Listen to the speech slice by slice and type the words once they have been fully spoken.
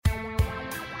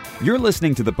You're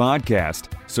listening to the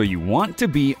podcast, So You Want to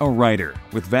Be a Writer,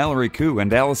 with Valerie Khoo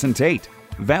and Allison Tate.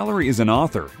 Valerie is an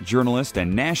author, journalist,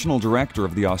 and national director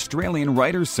of the Australian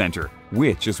Writers' Centre,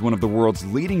 which is one of the world's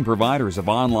leading providers of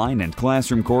online and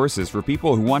classroom courses for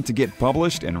people who want to get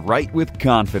published and write with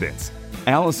confidence.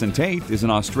 Allison Tate is an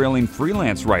Australian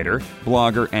freelance writer,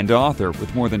 blogger, and author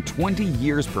with more than 20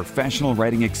 years professional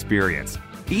writing experience.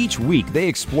 Each week, they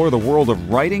explore the world of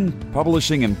writing,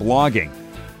 publishing, and blogging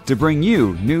to bring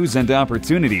you news and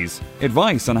opportunities,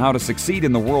 advice on how to succeed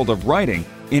in the world of writing,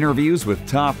 interviews with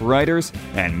top writers,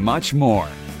 and much more.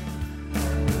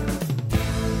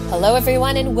 Hello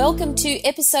everyone and welcome to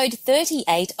episode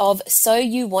 38 of So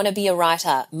You Want to Be a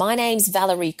Writer. My name's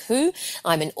Valerie Khoo.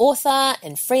 I'm an author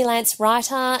and freelance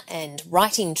writer and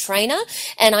writing trainer,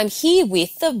 and I'm here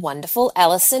with the wonderful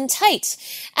Allison Tate.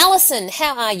 Allison,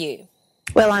 how are you?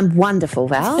 Well, I'm wonderful,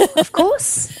 Val, of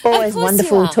course. Always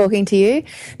wonderful talking to you.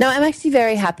 No, I'm actually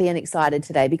very happy and excited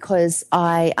today because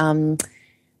I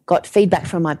got feedback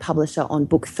from my publisher on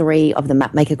book 3 of the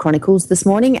Mapmaker Chronicles this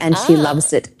morning, and she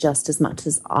loves it just as much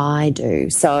as I do.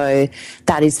 So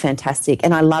that is fantastic.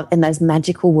 And and those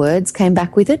magical words came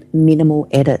back with it, minimal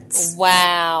edits.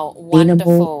 Wow,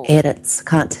 wonderful. Minimal edits.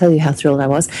 Can't tell you how thrilled I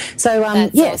was. So,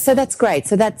 awesome. So that's great.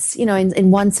 So that's,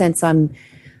 in one sense I'm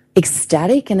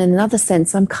ecstatic, and in another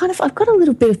sense I've got a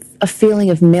little bit of a feeling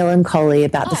of melancholy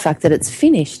about the fact that it's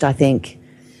finished, I think.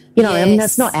 Yes. I mean,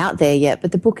 it's not out there yet,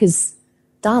 but the book is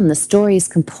done, the story is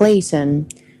complete,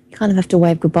 and you kind of have to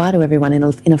wave goodbye to everyone in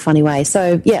a funny way.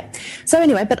 So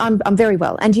anyway, but I'm very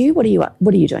well. And you, what are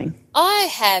you doing? I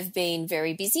have been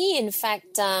very busy. In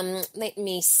fact, let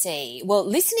me see. Well,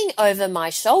 listening over my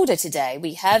shoulder today,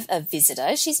 we have a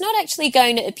visitor. She's not actually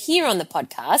going to appear on the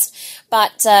podcast,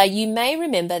 but you may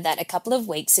remember that a couple of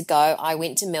weeks ago, I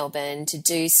went to Melbourne to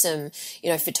do some,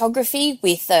 photography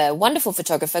with a wonderful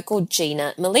photographer called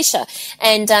Gina Militia.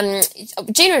 And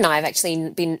Gina and I have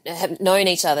actually have known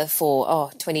each other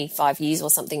for 25 years or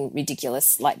something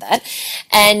ridiculous like that.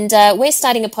 And we're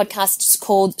starting a podcast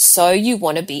called So You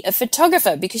Want to Be a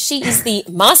Photographer, because she is the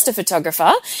master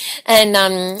photographer and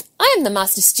I am the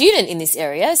master student in this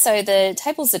area, so the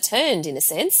tables are turned in a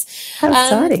sense. How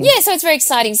exciting. So it's very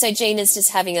exciting. So Gina's just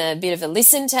having a bit of a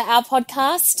listen to our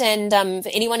podcast, and for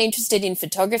anyone interested in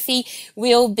photography,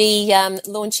 we'll be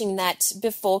launching that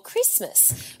before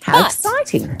Christmas. How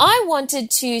exciting. I wanted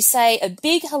to say a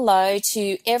big hello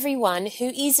to everyone who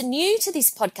is new to this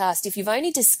podcast. If you've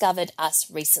only discovered us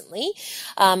recently,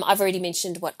 I've already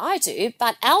mentioned what I do,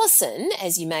 but Allison,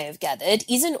 as you may have gathered,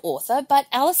 is an author, but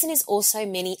Allison is also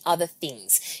many other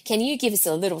things. Can you give us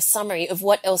a little summary of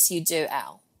what else you do,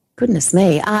 Al? Goodness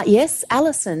me. Yes,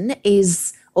 Allison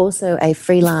is also a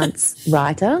freelance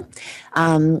writer.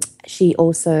 She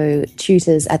also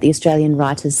tutors at the Australian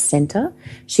Writers' Centre.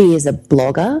 She is a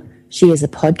blogger. She is a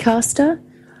podcaster.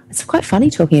 It's quite funny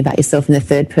talking about yourself in the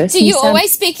third person. Do you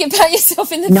always speak about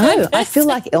yourself in the third person? No, I feel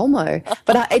like Elmo,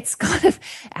 but it's kind of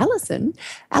Allison.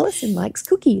 Allison likes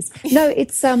cookies. No,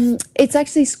 it's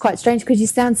actually quite strange because you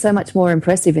sound so much more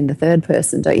impressive in the third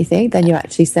person, don't you think, than you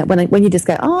actually sound when you just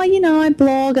go, I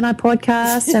blog and I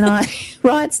podcast and I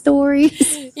write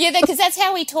stories. Yeah, because that's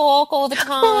how we talk all the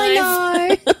time.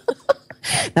 I know.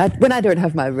 No, when I don't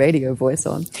have my radio voice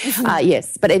on.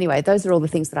 Yes. But anyway, those are all the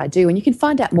things that I do. And you can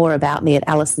find out more about me at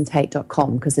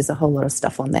AllisonTate.com because there's a whole lot of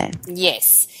stuff on there.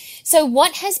 Yes. So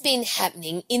what has been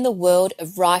happening in the world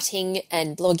of writing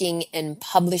and blogging and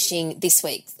publishing this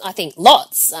week? I think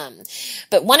lots.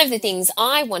 But one of the things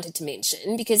I wanted to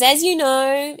mention, because as you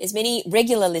know, as many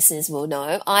regular listeners will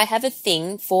know, I have a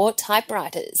thing for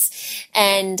typewriters.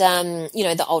 And,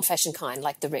 the old-fashioned kind,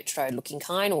 like the retro-looking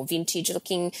kind or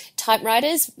vintage-looking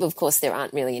typewriters. Of course, there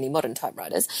aren't really any modern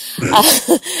typewriters.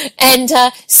 And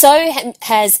so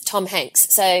has Tom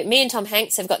Hanks. So me and Tom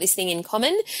Hanks have got this thing in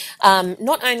common.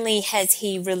 Not only has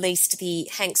he released the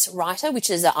Hanks Writer, which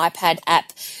is an iPad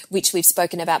app which we've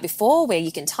spoken about before, where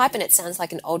you can type and it sounds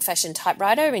like an old-fashioned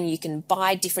typewriter, and you can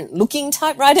buy different looking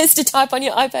typewriters to type on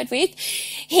your iPad with.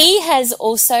 He has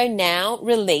also now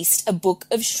released a book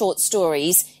of short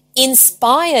stories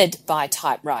inspired by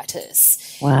typewriters.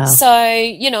 Wow. So,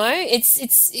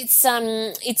 it's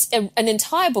an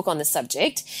entire book on the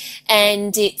subject,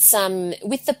 and it's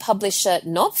with the publisher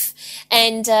Knopf,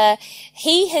 and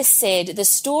he has said the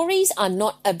stories are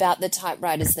not about the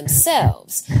typewriters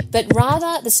themselves, but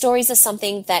rather the stories are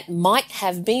something that might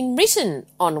have been written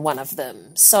on one of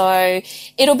them. So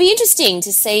it'll be interesting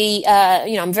to see,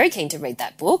 I'm very keen to read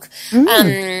that book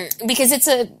because it's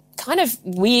kind of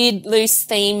weird, loose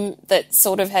theme that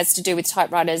sort of has to do with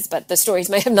typewriters, but the stories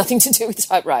may have nothing to do with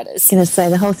typewriters. I was going to say,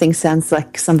 the whole thing sounds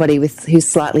like somebody who's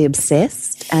slightly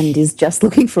obsessed and is just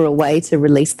looking for a way to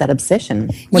release that obsession.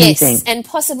 What do you think? Yes, and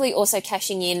possibly also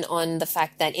cashing in on the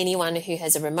fact that anyone who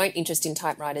has a remote interest in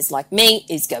typewriters like me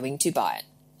is going to buy it.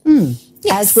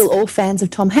 Yes. As will all fans of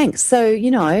Tom Hanks. So,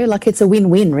 like it's a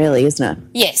win-win really, isn't it?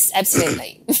 Yes,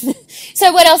 absolutely.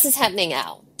 So what else is happening,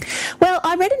 Al? Well,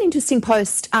 I read an interesting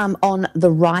post on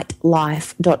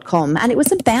therightlife.com, and it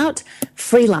was about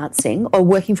freelancing or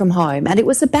working from home, and it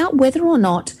was about whether or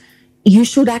not you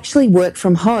should actually work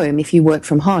from home if you work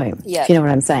from home, if you know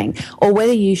what I'm saying, or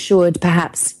whether you should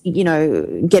perhaps,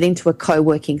 get into a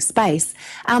co-working space.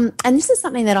 And this is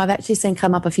something that I've actually seen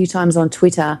come up a few times on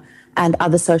Twitter and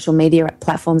other social media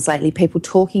platforms lately, people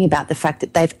talking about the fact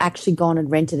that they've actually gone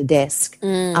and rented a desk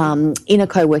in a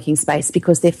co-working space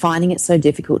because they're finding it so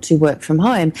difficult to work from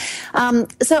home.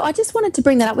 So I just wanted to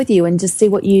bring that up with you and just see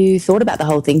what you thought about the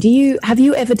whole thing. Have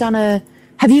you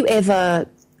ever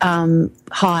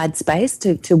hired space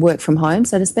to work from home,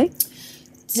 so to speak?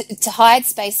 To hide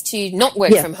space to not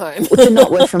work from home. To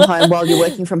not work from home while you're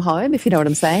working from home, if you know what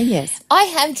I'm saying, yes. I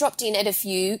have dropped in at a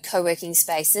few co-working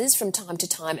spaces from time to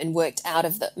time and worked out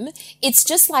of them. It's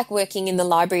just like working in the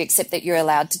library except that you're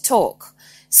allowed to talk.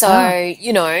 So,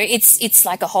 it's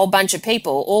like a whole bunch of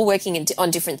people all working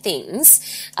on different things.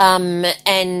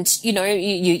 And,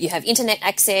 you have internet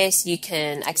access, you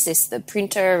can access the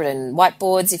printer and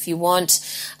whiteboards if you want.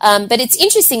 But it's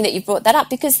interesting that you brought that up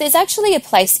because there's actually a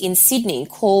place in Sydney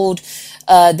called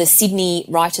the Sydney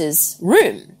Writers'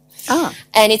 Room.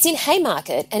 And it's in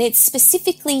Haymarket, and it's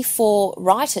specifically for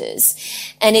writers,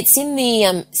 and it's in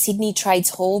the Sydney Trades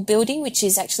Hall building, which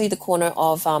is actually the corner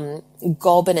of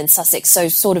Goulburn and Sussex, so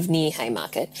sort of near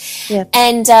Haymarket. Yeah.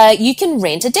 And you can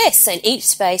rent a desk, and each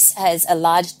space has a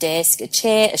large desk, a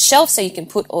chair, a shelf, so you can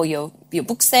put all your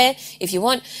books there if you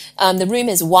want. The room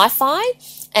has Wi-Fi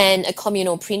and a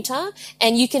communal printer,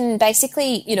 and you can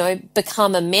basically,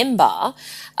 become a member.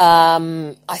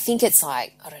 I think it's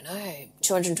like, I don't know,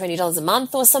 $220 a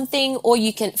month or something, or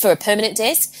you can, for a permanent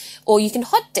desk, or you can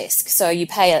hot desk. So you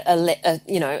pay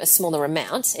a smaller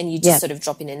amount and you just sort of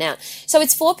drop in and out. So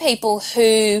it's for people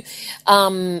who,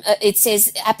 it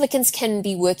says applicants can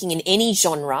be working in any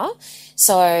genre.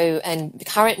 So, and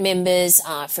current members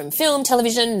are from film,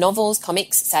 television, novels,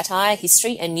 comics, satire,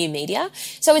 history, and new media.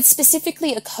 So it's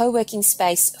specifically a co-working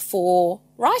space for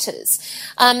writers.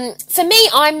 For me,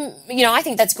 I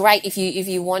think that's great if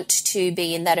you want to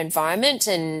be in that environment,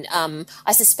 and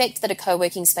I suspect that a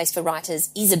co-working space for writers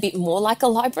is a bit more like a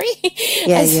library,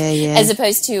 as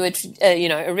opposed to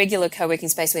a regular co-working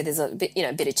space where there's a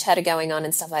bit of chatter going on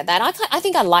and stuff like that. I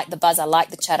think I like the buzz, I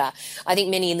like the chatter. I think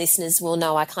many listeners will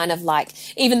know I kind of like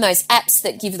even those apps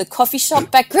that give the coffee shop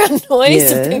background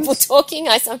noise of people talking.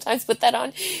 I sometimes put that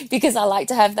on because I like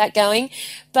to have that going.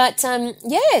 But so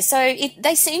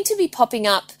they seem to be popping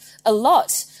up a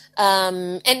lot.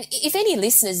 And if any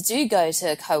listeners do go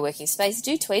to a co-working space,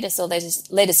 do tweet us or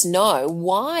let us know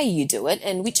why you do it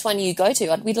and which one you go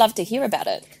to. We'd love to hear about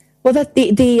it. Well,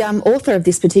 the author of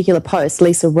this particular post,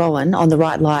 Lisa Rowan, on The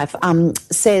Right Life,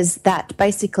 says that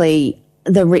basically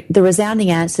the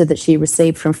resounding answer that she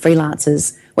received from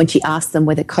freelancers when she asked them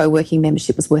whether co-working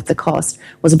membership was worth the cost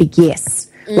was a big yes.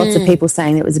 Lots of people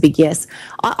saying it was a big yes.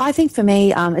 I think for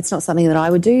me, it's not something that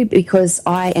I would do because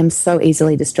I am so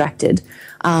easily distracted.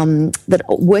 That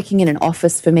working in an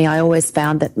office for me, I always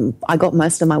found that I got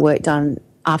most of my work done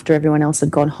after everyone else had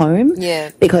gone home.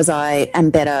 Yeah. Because I am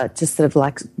better just sort of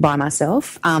like by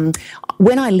myself.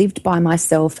 When I lived by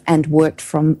myself and worked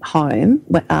from home,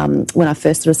 when I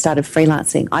first sort of started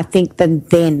freelancing, I think that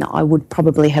then I would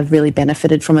probably have really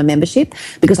benefited from a membership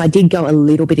because I did go a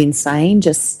little bit insane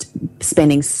just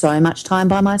spending so much time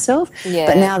by myself. Yeah.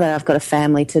 But now that I've got a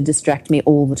family to distract me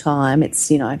all the time,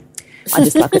 it's, I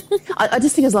just like it. I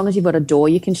just think as long as you've got a door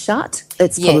you can shut,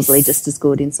 it's probably just as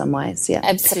good in some ways. Yeah,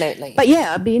 absolutely. But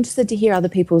yeah, I'd be interested to hear other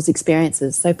people's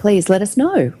experiences. So please let us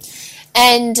know.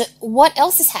 And what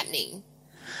else is happening?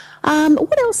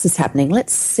 What else is happening?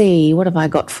 Let's see. What have I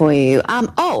got for you?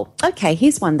 Okay.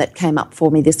 Here's one that came up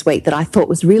for me this week that I thought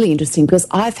was really interesting because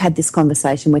I've had this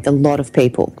conversation with a lot of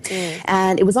people,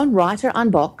 and it was on Writer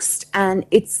Unboxed, and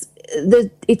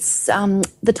the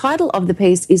title of the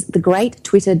piece is "The Great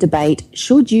Twitter Debate: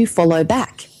 Should You Follow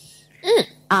Back?"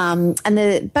 And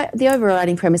the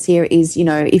overriding premise here is,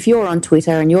 if you're on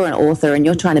Twitter and you're an author and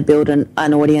you're trying to build an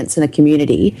audience and a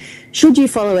community, should you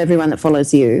follow everyone that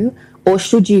follows you, or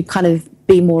should you kind of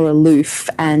be more aloof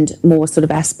and more sort of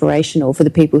aspirational for the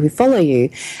people who follow you.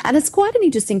 And it's quite an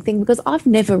interesting thing because I've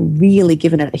never really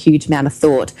given it a huge amount of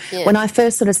thought. Yeah. When I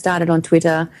first sort of started on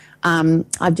Twitter,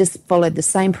 I've just followed the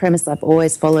same premise I've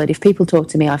always followed. If people talk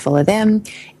to me, I follow them.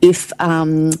 If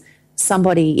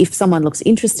someone looks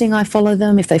interesting, I follow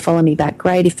them. If they follow me back,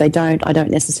 great. If they don't, I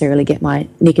don't necessarily get my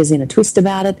knickers in a twist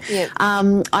about it. Yeah.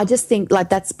 I just think like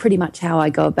that's pretty much how I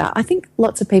go about. I think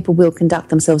lots of people will conduct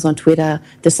themselves on Twitter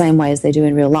the same way as they do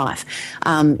in real life.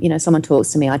 Someone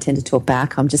talks to me, I tend to talk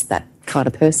back. I'm just that kind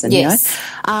of person, yes.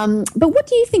 But what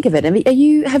do you think of it? I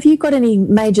mean, have you got any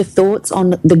major thoughts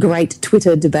on the great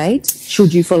Twitter debate?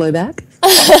 Should you follow back?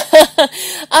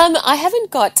 I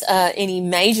haven't got any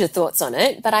major thoughts on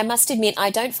it, but I must admit I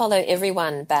don't follow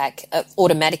everyone back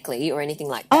automatically or anything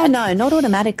like that. Oh, no, not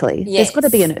automatically. Yes. There's got to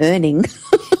be an earning.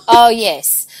 Oh,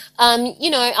 yes.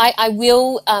 I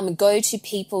will go to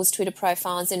people's Twitter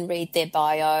profiles and read their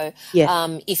bio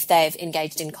if they've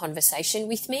engaged in conversation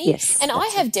with me. Yes, and I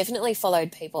have definitely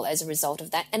followed people as a result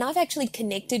of that. And I've actually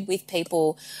connected with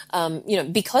people,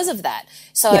 because of that.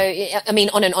 So, I mean,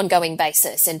 on an ongoing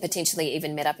basis and potentially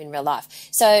even met up in real life.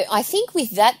 So I think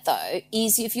with that, though,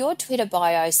 is if your Twitter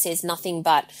bio says nothing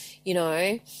but,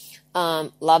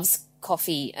 loves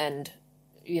coffee and,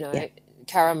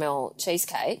 caramel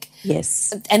cheesecake.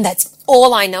 Yes. And that's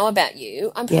all I know about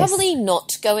you. I'm probably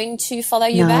not going to follow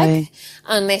you back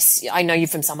unless I know you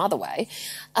from some other way.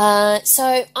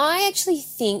 So I actually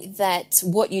think that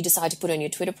what you decide to put on your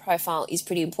Twitter profile is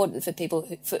pretty important for people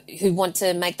who want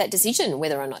to make that decision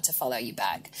whether or not to follow you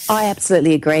back. I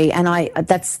absolutely agree. And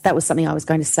that was something I was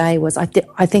going to say was I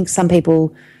think some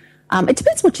people... it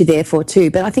depends what you're there for too,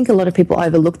 but I think a lot of people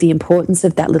overlook the importance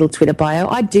of that little Twitter bio.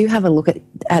 I do have a look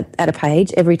at a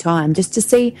page every time just to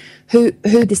see who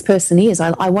this person is.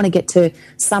 I want to get to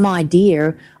some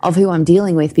idea of who I'm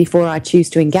dealing with before I choose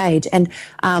to engage. And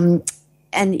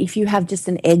if you have just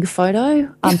an egg photo,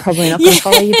 I'm probably not going to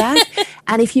follow you back.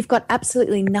 And if you've got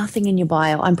absolutely nothing in your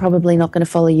bio, I'm probably not going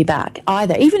to follow you back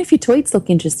either. Even if your tweets look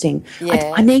interesting,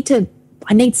 I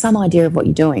need some idea of what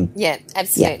you're doing. Yeah,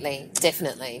 absolutely. Yeah.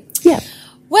 Definitely. Yeah.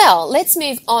 Well, let's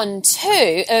move on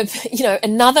to,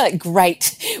 another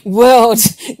great world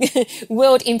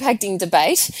impacting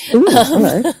debate. Ooh,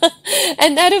 hello.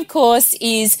 And that, of course,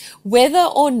 is whether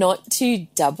or not to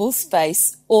double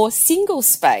space or single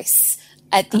space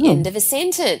at the end of a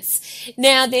sentence.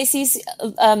 Now, there's this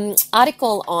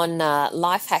article on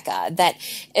Lifehacker that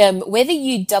whether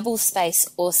you double space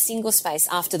or single space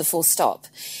after the full stop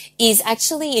is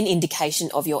actually an indication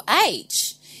of your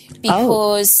age.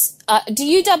 Because do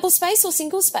you double space or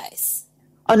single space?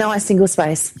 Oh, no, I single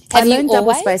space. I learned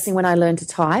double spacing when I learned to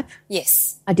type.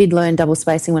 Yes. I did learn double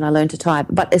spacing when I learned to type.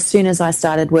 But as soon as I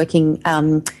started working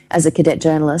as a cadet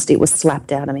journalist, it was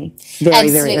slapped out of me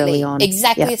very early on.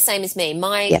 Exactly the same as me.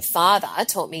 My father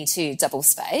taught me to double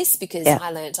space because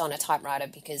I learnt on a typewriter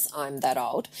because I'm that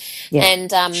old. Yeah.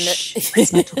 And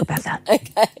let's not talk about that.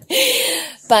 Okay.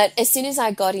 But as soon as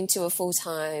I got into a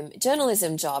full-time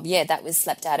journalism job, that was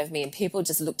slapped out of me and people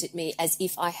just looked at me as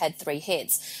if I had three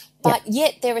heads. But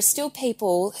yet there are still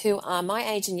people who are my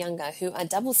age and younger who are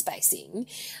double spacing.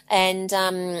 And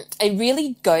it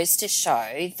really goes to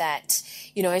show that,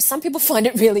 some people find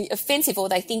it really offensive or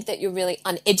they think that you're really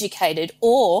uneducated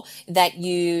or that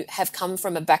you have come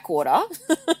from a backwater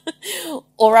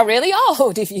or are really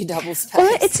old if you double space.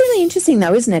 Well, it's really interesting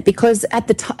though, isn't it? Because at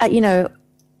the time,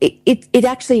 it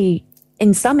actually...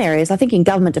 In some areas, I think in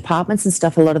government departments and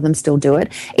stuff, a lot of them still do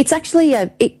it. It's actually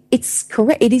it's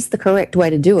correct. It is the correct way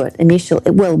to do it initially.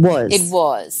 Well, it was. It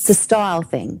was. It's a style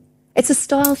thing. It's a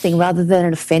style thing rather than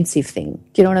an offensive thing.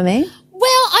 Do you know what I mean? Well,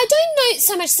 I don't know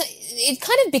so much. It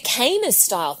kind of became a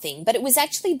style thing, but it was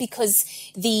actually because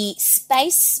the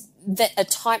space that a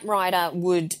typewriter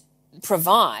would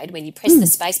provide when you press the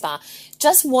space bar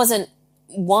just wasn't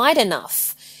wide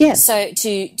enough. Yeah. So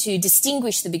to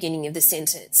distinguish the beginning of the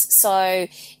sentence. So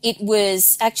it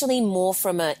was actually more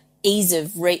from a ease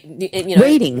of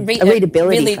readability factor.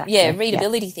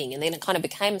 Readability thing, and then it kind of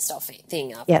became a style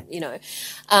thing.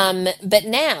 But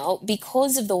now,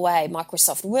 because of the way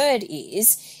Microsoft Word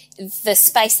is, the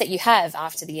space that you have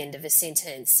after the end of a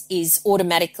sentence is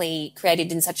automatically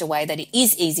created in such a way that it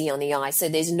is easy on the eye, so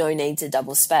there's no need to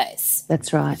double space.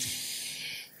 That's right.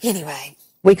 Anyway.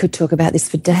 We could talk about this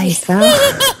for days, Val.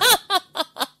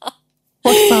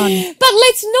 What fun. But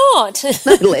let's not.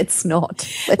 No, let's not.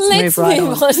 Let's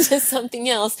move on to something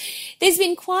else. There's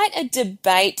been quite a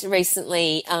debate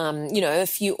recently. A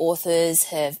few authors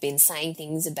have been saying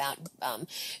things about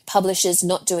publishers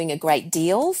not doing a great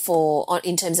deal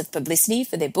in terms of publicity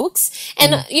for their books.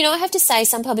 And, I have to say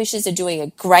some publishers are doing a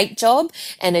great job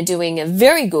and are doing a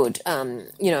very good,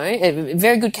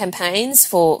 very good campaigns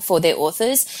for their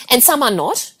authors, and some are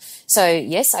not. So,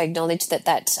 yes, I acknowledge that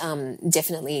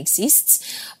definitely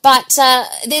exists. But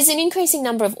there's an increasing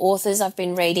number of authors I've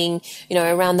been reading,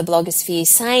 around the blogosphere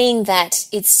saying that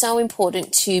it's so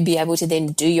important to be able to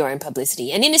then do your own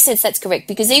publicity. And in a sense, that's correct,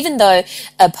 because even though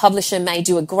a publisher may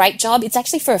do a great job, it's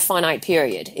actually for a finite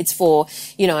period. It's for,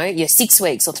 your 6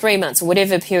 weeks or 3 months or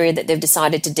whatever period that they've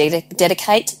decided to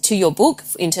dedicate to your book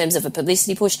in terms of a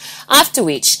publicity push, after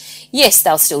which, yes,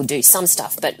 they'll still do some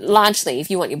stuff. But largely,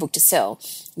 if you want your book to sell,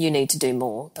 you need to do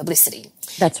more publicity.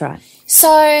 That's right.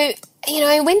 So,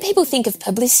 when people think of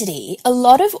publicity, a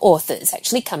lot of authors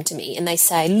actually come to me and they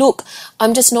say, look,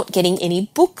 I'm just not getting any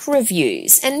book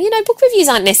reviews. And, book reviews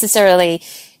aren't necessarily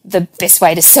the best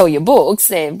way to sell your books.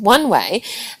 They're one way.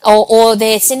 Or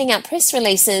they're sending out press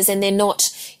releases and they're not,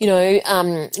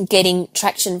 getting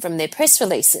traction from their press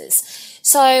releases.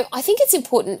 So I think it's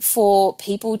important for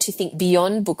people to think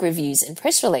beyond book reviews and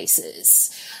press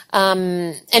releases.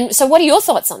 And so what are your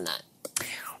thoughts on that?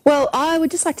 Well, I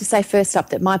would just like to say first up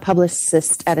that my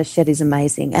publicist at Hachette is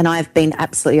amazing, and I've been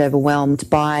absolutely overwhelmed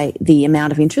by the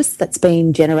amount of interest that's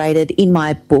been generated in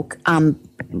my book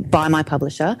by my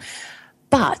publisher.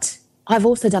 But I've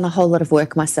also done a whole lot of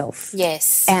work myself.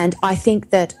 Yes. And I think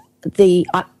that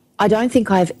I don't think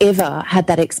I've ever had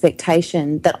that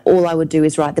expectation that all I would do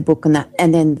is write the book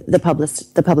and then the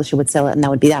publisher would sell it and that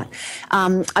would be that.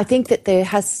 I think that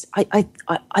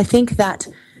I think that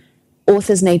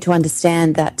authors need to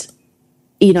understand that,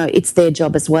 it's their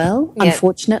job as well, yep.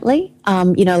 Unfortunately. I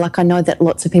know that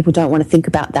lots of people don't want to think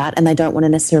about that and they don't want to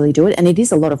necessarily do it, and it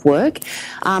is a lot of work.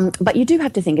 But you do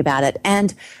have to think about it.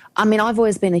 And I've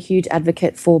always been a huge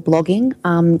advocate for blogging,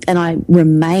 and I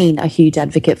remain a huge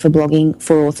advocate for blogging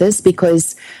for authors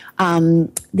because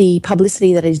the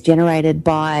publicity that is generated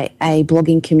by a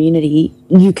blogging community,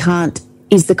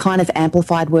 is the kind of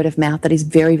amplified word of mouth that is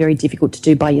very, very difficult to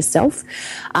do by yourself.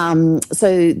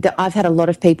 I've had a lot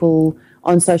of people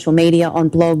on social media, on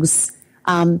blogs,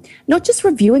 not just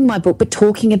reviewing my book, but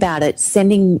talking about it,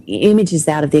 sending images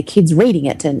out of their kids reading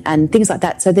it and things like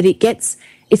that, so that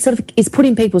it's put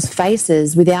in people's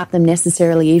faces without them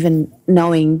necessarily even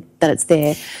knowing that it's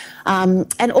there.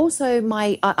 And also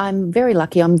I'm very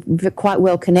lucky. I'm quite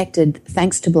well connected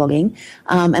thanks to blogging.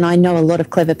 And I know a lot of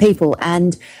clever people,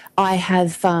 and I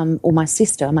have, my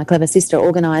clever sister,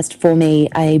 organised for me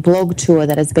a blog tour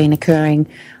that has been occurring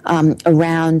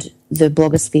around the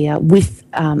blogosphere with,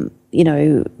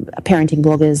 parenting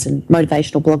bloggers and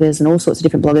motivational bloggers and all sorts of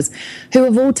different bloggers who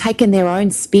have all taken their own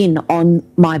spin on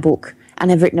my book and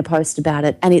have written a post about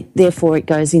it, and therefore it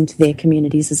goes into their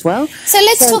communities as well. So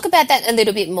let's talk about that a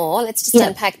little bit more. Let's just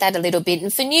unpack that a little bit.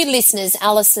 And for new listeners,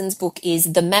 Alison's book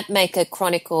is The Mapmaker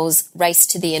Chronicles: Race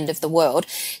to the End of the World.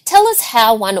 Tell us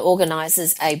how one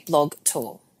organises a blog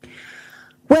tour.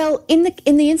 Well, in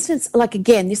the instance,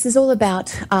 again, this is all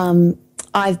about.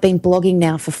 I've been blogging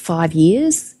now for 5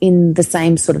 years in the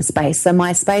same sort of space. So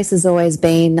my space has always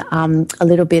been a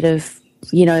little bit of,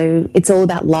 it's all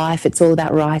about life, it's all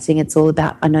about writing, it's all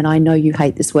about, I know you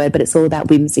hate this word, but it's all about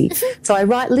whimsy. So I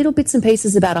write little bits and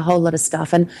pieces about a whole lot of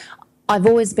stuff, and I've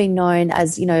always been known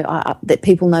as, that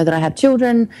people know that I have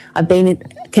children. I've been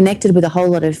connected with a whole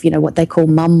lot of, what they call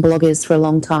mum bloggers for a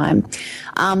long time.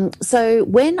 So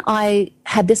when I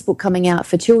had this book coming out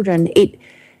for children,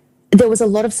 there was a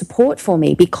lot of support for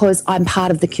me because I'm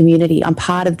part of the community. I'm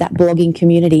part of that blogging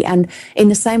community. And in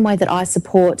the same way that I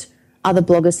support other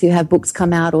bloggers who have books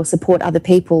come out or support other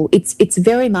people, it's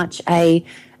very much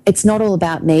it's not all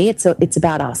about me, it's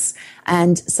about us.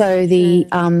 And so the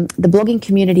blogging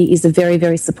community is a very,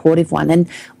 very supportive one. And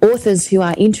authors who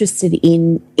are interested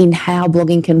in how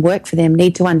blogging can work for them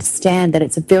need to understand that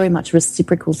it's a very much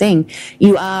reciprocal thing.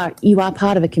 You are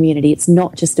part of a community. It's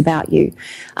not just about you.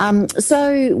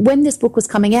 So when this book was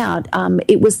coming out,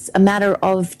 it was a matter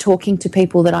of talking to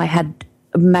people that I had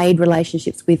made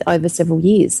relationships with over several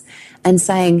years and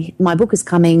saying, my book is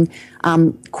coming,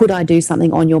 could I do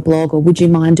something on your blog, or would you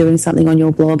mind doing something on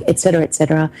your blog, et cetera, et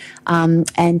cetera.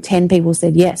 And 10 people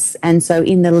said yes. And so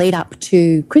in the lead up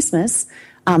to Christmas,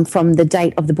 from the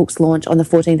date of the book's launch on the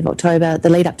 14th of October, the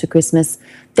lead up to Christmas,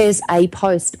 there's a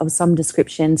post of some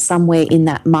description somewhere in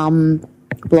that mum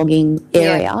blogging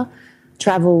area,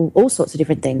 travel, all sorts of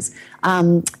different things,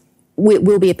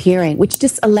 will be appearing, which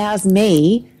just allows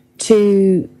me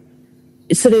to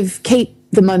sort of keep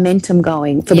the momentum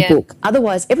going for the book.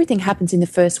 Otherwise, everything happens in the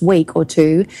first week or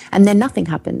two and then nothing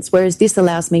happens, whereas this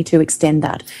allows me to extend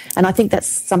that. And I think that's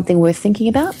something worth thinking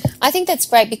about. I think that's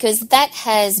great because that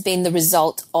has been the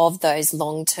result of those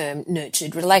long-term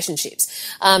nurtured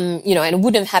relationships. And it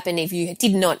wouldn't have happened if you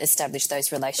did not establish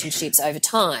those relationships over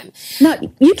time. No,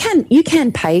 you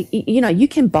can pay, you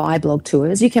can buy blog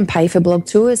tours, you can pay for blog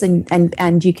tours and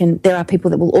there are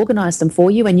people that will organise them for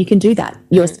you and you can do that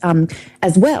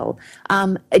as well.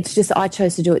 It's just I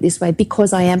chose to do it this way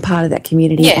because I am part of that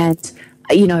community, and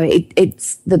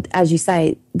it's as you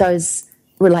say, those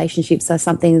relationships are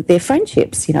something. They're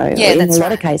friendships, in a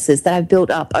lot of cases that have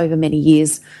built up over many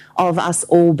years of us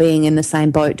all being in the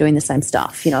same boat doing the same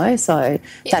stuff. So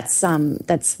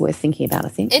that's worth thinking about. I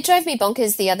think it drove me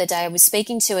bonkers the other day. I was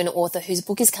speaking to an author whose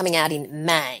book is coming out in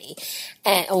May,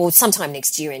 or sometime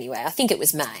next year anyway. I think it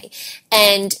was May,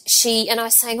 and I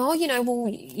was saying,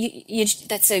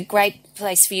 that's a great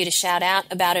place for you to shout out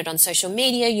about it on social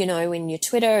media, in your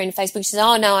Twitter and Facebook. She says,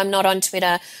 oh no, I'm not on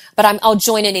Twitter, but I'll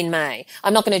join it in May.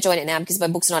 I'm not going to join it now because my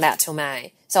book's not out till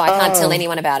May, so I can't tell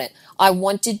anyone about it. I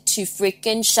wanted to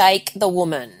frickin' shake the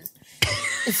woman.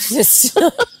 Just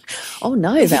oh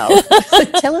no, Val.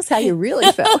 Tell us how you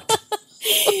really felt.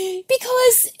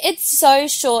 Because it's so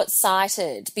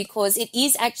short-sighted, because it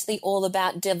is actually all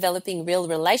about developing real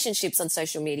relationships on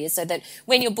social media so that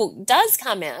when your book does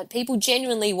come out, people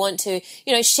genuinely want to,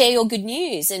 share your good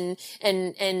news and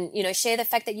share the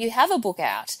fact that you have a book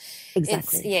out.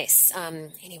 Exactly.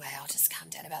 Anyway, I'll just calm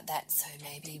down about that. So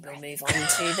maybe we'll move on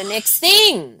to the next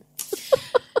thing.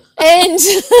 And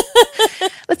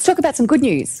let's talk about some good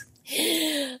news.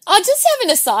 I'll just have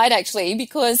an aside, actually,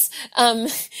 because,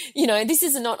 this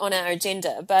is not on our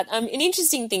agenda, but an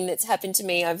interesting thing that's happened to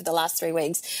me over the last 3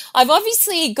 weeks. I've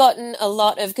obviously gotten a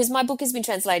lot of, because my book has been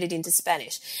translated into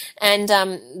Spanish. And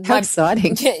how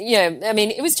exciting.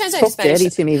 It was translated to Spanish. Talk dirty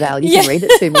to me, Val. You can read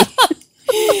it to me.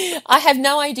 I have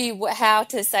no idea how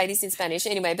to say this in Spanish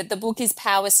anyway, but the book is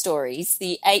Power Stories,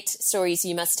 the 8 stories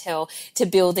you must tell to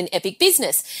build an epic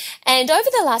business. And over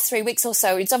the last 3 weeks or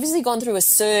so, it's obviously gone through a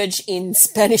surge in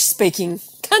Spanish-speaking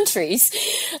countries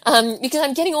because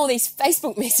I'm getting all these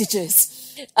Facebook messages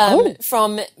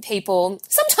from people,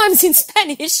 sometimes in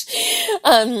Spanish,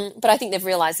 but I think they've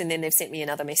realised and then they've sent me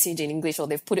another message in English or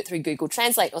they've put it through Google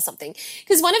Translate or something.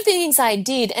 Because one of the things I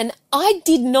did, and I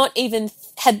did not even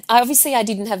I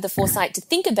didn't have the foresight to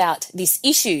think about this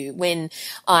issue when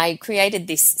I created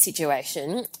this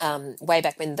situation way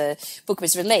back when the book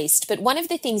was released. But one of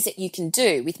the things that you can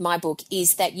do with my book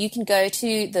is that you can go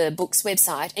to the book's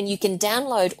website and you can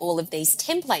download all of these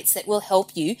templates that will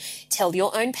help you tell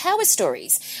your own power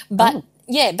stories. But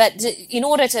in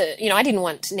order to, I didn't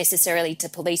want necessarily to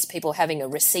police people having a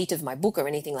receipt of my book or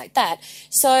anything like that.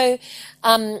 So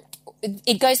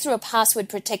it goes through a password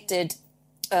protected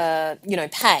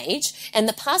page, and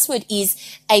the password is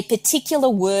a particular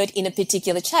word in a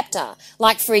particular chapter.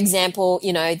 Like, for example, the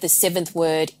 7th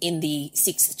word in the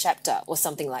 6th chapter or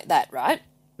something like that, right?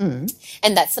 Mm.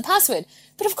 And that's the password.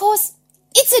 But of course,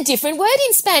 it's a different word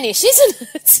in Spanish, isn't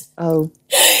it? Oh.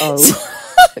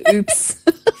 Oops.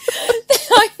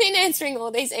 I've been answering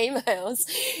all these emails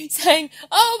saying,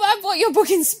 I bought your book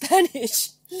in Spanish.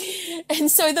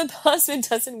 And so the password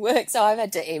doesn't work, so I've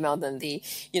had to email them the,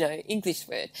 English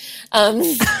word. You're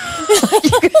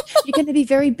going to be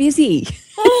very busy.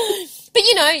 But,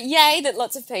 yay that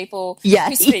lots of people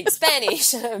who speak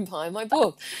Spanish buy my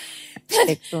book.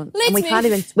 Excellent. And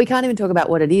we can't even talk about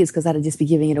what it is because that'd just be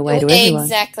giving it away to everyone.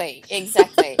 Exactly.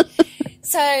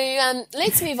 So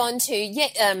let's move on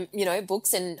to,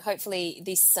 books, and hopefully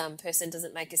this person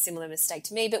doesn't make a similar mistake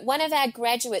to me. But one of our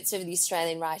graduates of the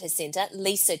Australian Writers' Centre,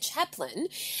 Lisa Chaplin,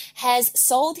 has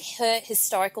sold her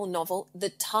historical novel, The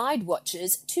Tide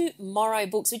Watchers, to Morrow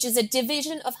Books, which is a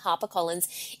division of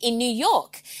HarperCollins in New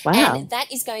York. Wow. And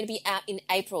that is going to be out in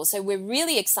April. So we're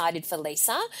really excited for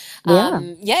Lisa.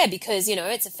 Because,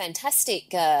 it's a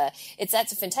fantastic,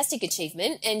 that's a fantastic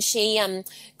achievement. And she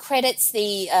credits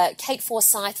the Kate Forsyth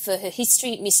for her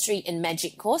History, Mystery and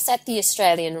Magic course at the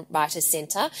Australian Writers'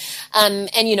 Centre.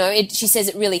 She says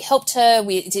it really helped her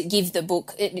to give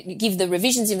the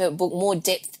revisions in her book more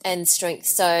depth and strength.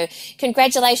 So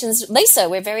congratulations, Lisa.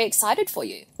 We're very excited for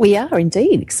you. We are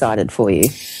indeed excited for you.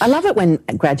 I love it when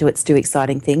graduates do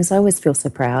exciting things. I always feel so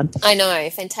proud. I know,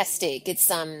 fantastic.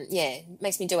 It's, it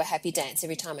makes me do a happy dance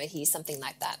every time I hear something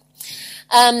like that.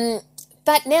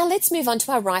 But now let's move on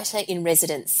to our writer in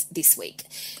residence this week.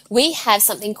 We have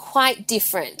something quite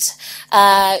different.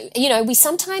 We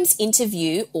sometimes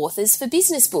interview authors for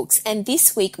business books, and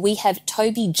this week we have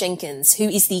Toby Jenkins, who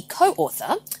is the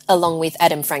co-author, along with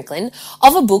Adam Franklin,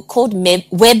 of a book called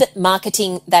Web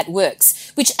Marketing That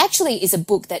Works, which actually is a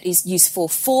book that is useful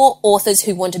for authors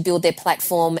who want to build their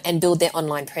platform and build their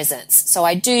online presence. So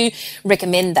I do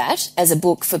recommend that as a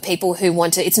book for people who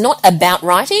want to. It's not about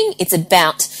writing, it's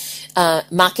about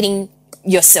marketing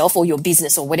yourself or your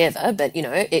business or whatever, but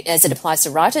as it applies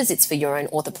to writers, it's for your own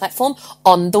author platform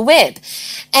on the web.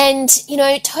 And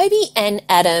Toby and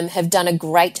Adam have done a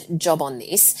great job on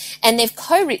this, and they've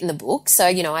co-written the book. So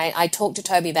I talked to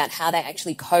Toby about how they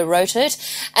actually co-wrote it,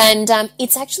 and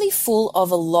it's actually full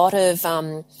of a lot of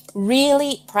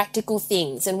really practical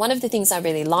things. And one of the things I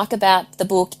really like about the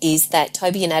book is that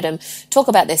Toby and Adam talk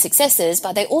about their successes,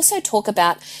 but they also talk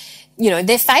about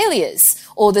their failures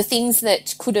or the things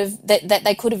that that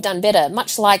they could have done better,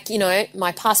 much like,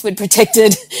 my password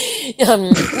protected,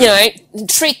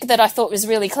 trick that I thought was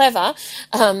really clever,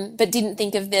 but didn't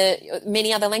think of the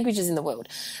many other languages in the world.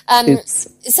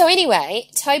 So anyway,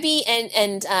 Toby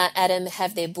and Adam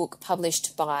have their book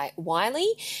published by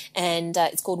Wiley, and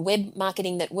it's called Web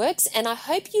Marketing That Works. And I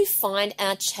hope you find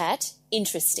our chat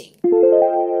interesting.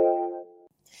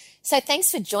 So thanks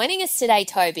for joining us today,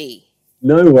 Toby.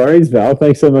 No worries, Val.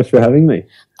 Thanks so much for having me.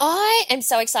 I am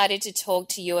so excited to talk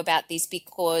to you about this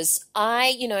because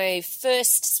I,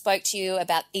 first spoke to you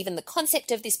about even the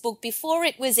concept of this book before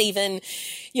it was even,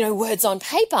 words on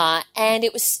paper. And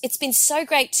it's been so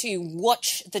great to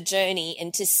watch the journey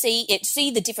and to see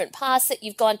the different paths that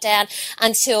you've gone down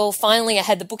until finally I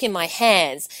had the book in my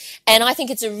hands. And I think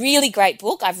it's a really great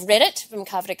book. I've read it from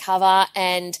cover to cover,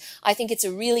 and I think it's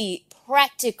a really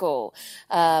practical,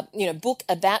 book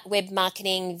about web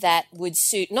marketing that would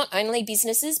suit not only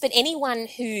businesses, but anyone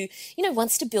who,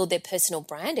 wants to build their personal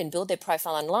brand and build their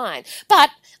profile online.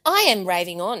 But I am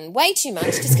raving on way too much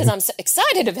just because I'm so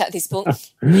excited about this book.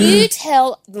 You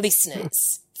tell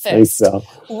listeners first, thanks,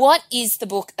 what is the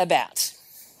book about?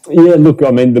 Yeah, look,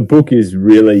 the book is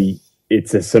really,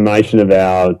 it's a summation of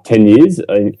our 10 years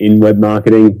in web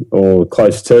marketing, or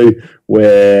close to,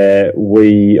 where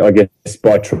we, I guess,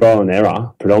 by trial and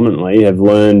error predominantly, have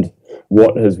learned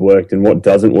what has worked and what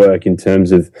doesn't work in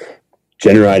terms of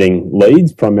generating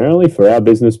leads primarily for our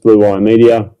business, Blue Wire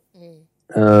Media.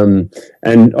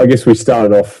 And I guess we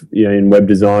started off, in web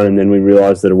design, and then we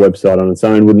realised that a website on its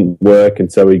own wouldn't work,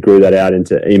 and so we grew that out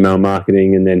into email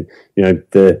marketing, and then,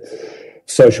 the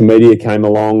social media came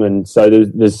along, and so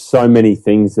there's so many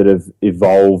things that have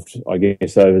evolved, I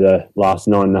guess, over the last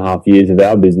 9.5 years of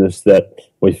our business, that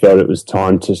we felt it was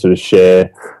time to sort of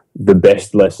share the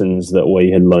best lessons that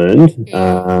we had learned,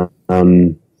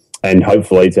 and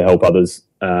hopefully to help others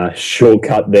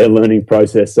shortcut their learning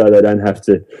process so they don't have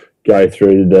to go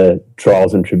through the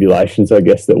trials and tribulations, I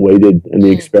guess, that we did, and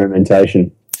the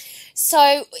experimentation.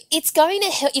 So it's going to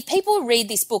help, if people read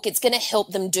this book, it's going to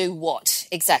help them do what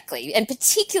exactly? And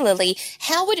particularly,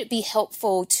 how would it be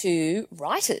helpful to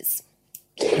writers?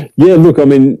 Yeah, look,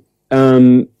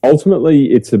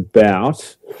 ultimately it's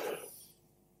about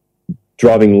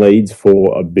driving leads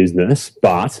for a business,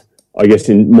 but I guess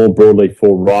more broadly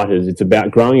for writers, it's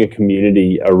about growing a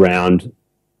community around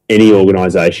any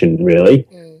organisation, really,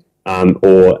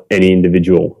 or any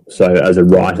individual. So as a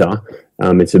writer,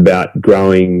 it's about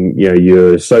growing,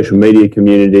 your social media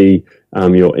community,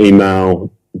 your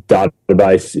email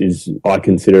database is, I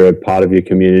consider, a part of your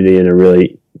community and a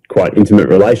really quite intimate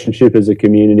relationship as a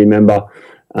community member.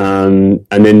 And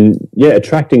then,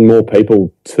 attracting more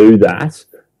people to that,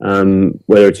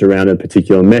 whether it's around a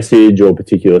particular message or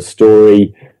particular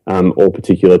story, or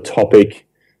particular topic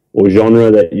or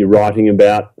genre that you're writing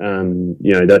about.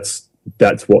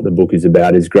 That's what the book is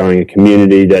about, is growing a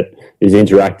community that is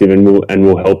interactive and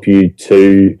will help you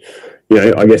to,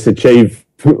 I guess, achieve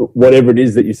whatever it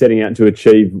is that you're setting out to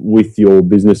achieve with your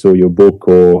business or your book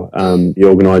or the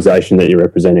organisation that you're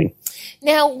representing.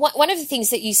 Now, one of the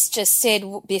things that you just said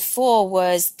before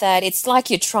was that it's like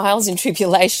your trials and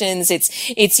tribulations. It's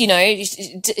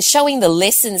showing the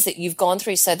lessons that you've gone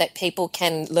through so that people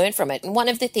can learn from it. And one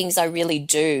of the things I really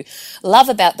do love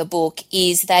about the book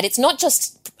is that it's not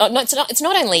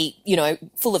only,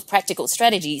 full of practical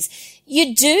strategies.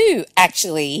 You do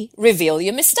actually reveal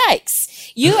your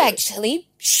mistakes. You actually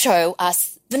show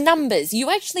us the numbers. You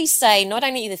actually say not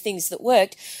only the things that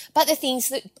worked, but the things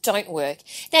that don't work.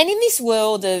 And in this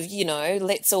world of,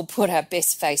 let's all put our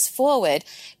best face forward,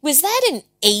 was that an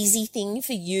easy thing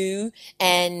for you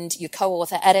and your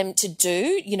co-author Adam to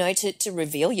do, to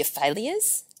reveal your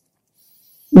failures?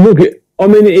 Look,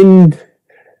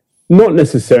 Not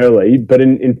necessarily, but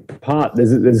in part,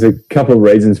 there's a couple of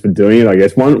reasons for doing it, I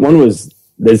guess. One was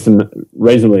there's some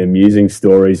reasonably amusing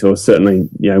stories, or certainly,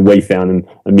 we found them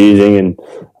amusing,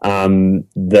 and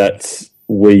that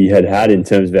we had in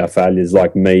terms of our failures,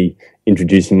 like me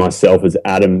introducing myself as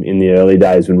Adam in the early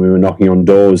days when we were knocking on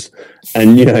doors.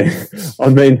 And, I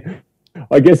mean,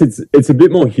 I guess it's a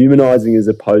bit more humanizing as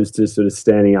opposed to sort of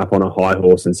standing up on a high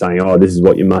horse and saying, oh, this is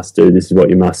what you must do, this is what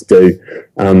you must do.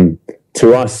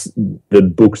 To us, the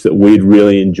books that we'd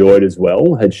really enjoyed as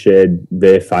well had shared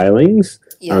their failings,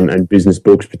 and business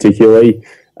books particularly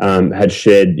had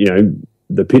shared,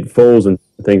 the pitfalls and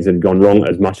things that had gone wrong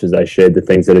as much as they shared the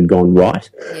things that had gone right.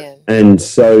 Yeah. And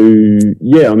so,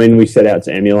 we set out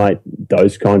to emulate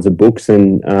those kinds of books,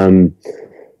 and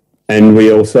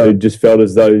we also just felt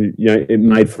as though, it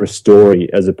made for a story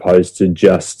as opposed to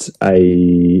just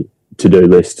a to-do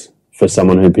list for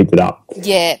someone who picked it up.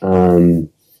 Yeah.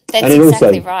 That's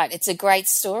exactly right. It's a great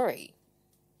story.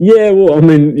 Yeah, well, I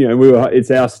mean, it's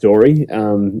our story.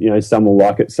 Some will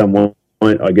like it, some won't,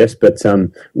 I guess, but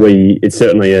it's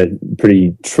certainly a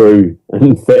pretty true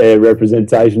and fair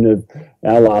representation of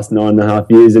our last 9.5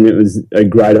 years, and it was a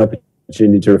great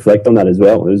opportunity to reflect on that as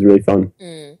well. It was really fun.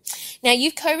 Now,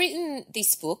 you've co-written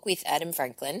this book with Adam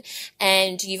Franklin,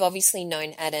 and you've obviously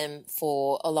known Adam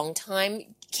for a long time.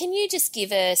 Can you just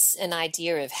give us an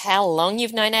idea of how long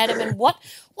you've known Adam, and what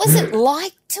was it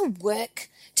like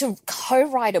to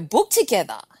co-write a book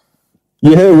together?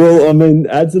 Yeah, well, I mean,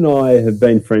 Ads and I have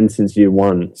been friends since year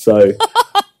one. So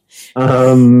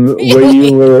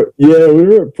Really? we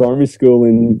were at primary school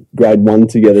in grade 1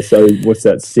 together. So what's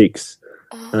that, 6?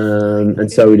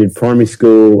 And so we did primary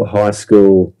school, high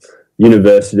school,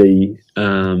 university,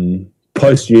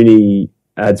 post-uni.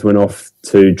 Ads went off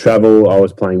to travel. I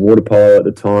was playing water polo at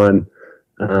the time.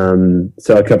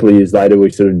 So a couple of years later,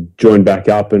 we sort of joined back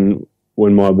up, and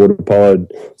when my water polo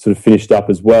sort of finished up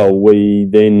as well, we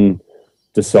then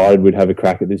decided we'd have a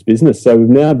crack at this business. So we've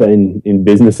now been in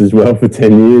business as well for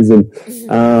 10 years.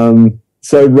 And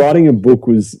so writing a book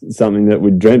was something that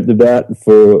we dreamt about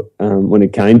for when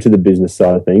it came to the business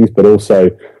side of things, but also,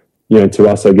 to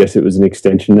us, I guess it was an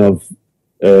extension of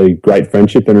a great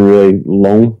friendship and a really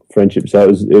long friendship. So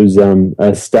it was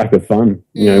a stack of fun.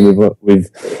 We've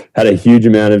had a huge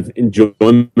amount of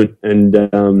enjoyment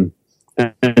and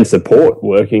support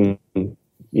working,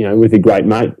 with a great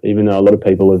mate, even though a lot of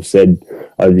people have said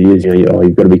over the years,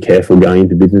 you've got to be careful going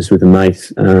into business with a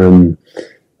mate.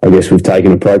 I guess we've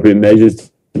taken appropriate measures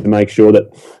to make sure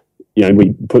that,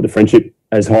 we put the friendship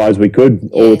as high as we could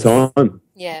all the time.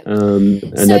 Yeah. And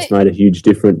that's made a huge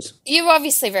difference. You're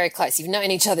obviously very close. You've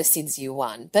known each other since year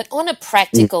one. But on a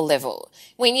practical level,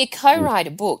 when you co-write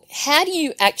a book, how do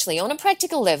you actually, on a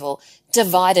practical level,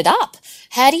 divide it up?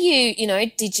 How do you,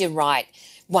 did you write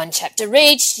one chapter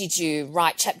each? Did you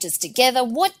write chapters together?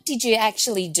 What did you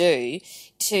actually do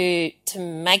to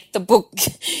make the book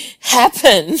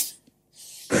happen?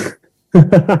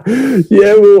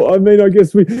 Yeah, well, I mean, I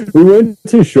guess we weren't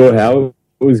too sure how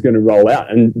it was going to roll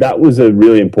out, and that was a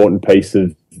really important piece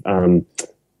of,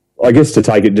 I guess, to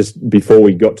take it just before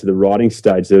we got to the writing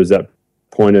stage. There was that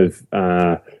point of,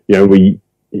 we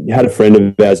had a friend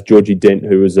of ours, Georgie Dent,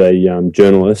 who was a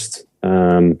journalist,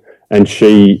 and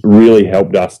she really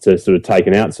helped us to sort of take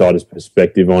an outsider's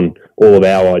perspective on all of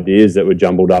our ideas that were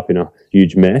jumbled up in a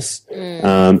huge mess,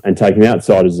 and take an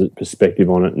outsider's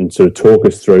perspective on it and sort of talk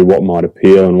us through what might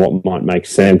appeal and what might make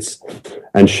sense.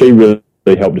 And she really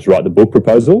helped us write the book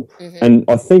proposal. And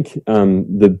I think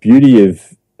the beauty of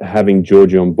having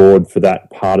Georgie on board for that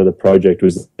part of the project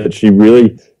was that she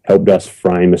really helped us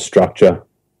frame a structure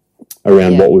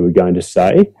around what we were going to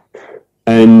say,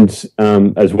 and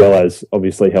as well as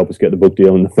obviously help us get the book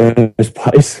deal in the first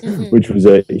place, which was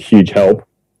a huge help.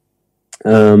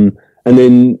 And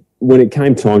then when it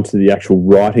came time to the actual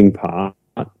writing part,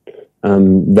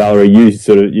 Valerie, you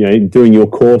sort of, doing your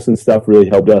course and stuff really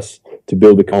helped us to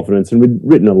build the confidence. And we'd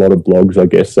written a lot of blogs, I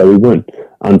guess, so we weren't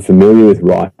unfamiliar with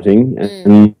writing.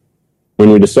 And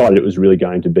when we decided it was really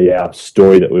going to be our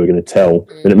story that we were going to tell,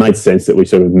 then it made sense that we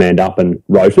sort of manned up and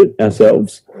wrote it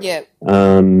ourselves. Yeah.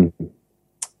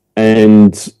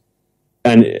 And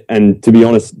to be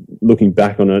honest, looking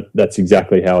back on it, that's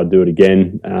exactly how I'd do it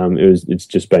again. It's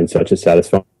just been such a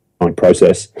satisfying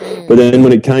process. But then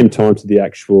when it came time to the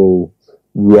actual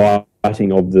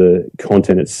writing of the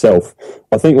content itself,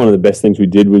 I think one of the best things we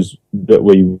did was that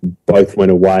we both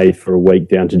went away for a week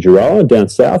down to Giroa, down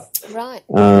south. Right.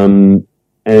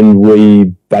 And we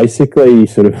basically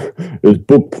it was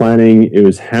book planning, it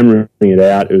was hammering it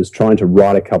out, it was trying to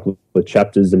write a couple of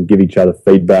chapters and give each other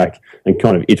feedback and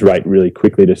kind of iterate really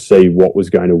quickly to see what was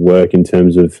going to work in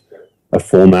terms of a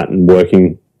format and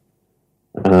working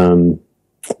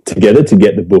together to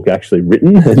get the book actually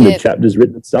written and the chapters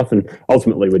written and stuff. And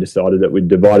ultimately we decided that we'd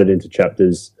divide it into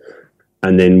chapters,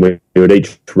 and then we would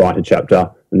each write a chapter,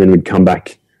 and then we'd come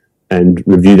back and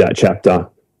review that chapter,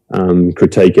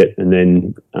 critique it, and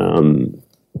then,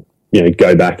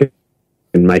 go back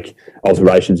and make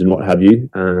alterations and what have you.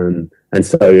 And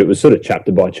so it was sort of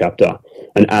chapter by chapter.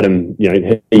 And Adam,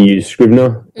 he used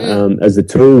Scrivener as the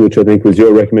tool, which I think was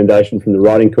your recommendation from the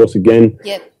writing course again,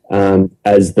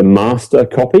 as the master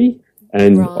copy.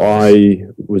 And I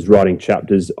was writing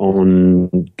chapters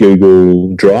on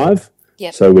Google Drive,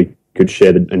 so we could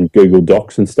share and Google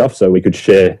Docs and stuff, so we could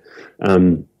share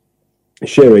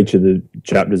each of the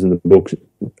chapters in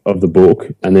the book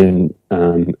and then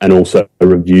and also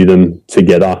review them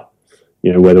together.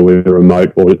 Whether we were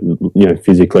remote or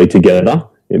physically together,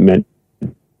 it meant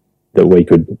that we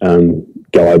could go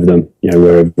over them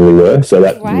wherever we were. So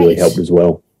that really helped as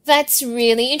well. That's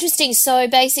really interesting. So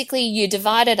basically you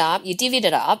divided up, you divvied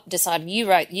it up, decided you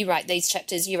write these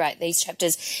chapters, you write these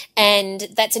chapters, and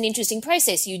that's an interesting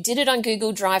process. You did it on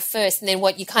Google Drive first, and then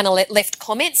you kind of left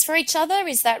comments for each other,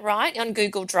 is that right, on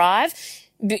Google Drive,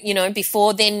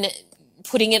 before then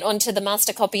putting it onto the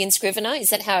master copy in Scrivener?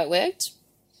 Is that how it worked?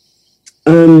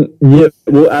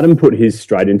 Well, Adam put his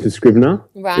straight into Scrivener.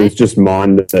 Right. It was just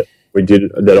mine that I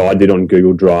did on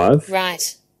Google Drive.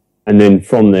 Right. And then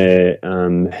from there,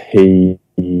 I'd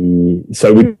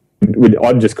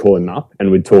just call him up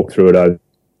and we'd talk through it over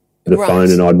the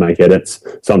phone, and I'd make edits.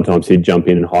 Sometimes he'd jump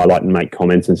in and highlight and make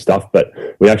comments and stuff. But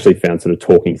we actually found sort of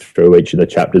talking through each of the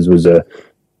chapters was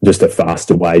just a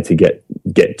faster way to get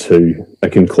to a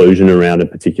conclusion around a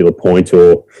particular point,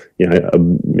 or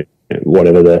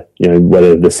whether the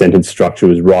sentence structure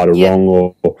was right or wrong,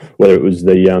 or whether it was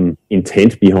the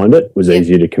intent behind it was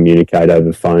easier to communicate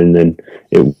over phone than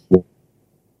it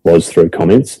was through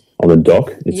comments on the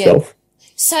doc itself.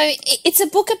 So it's a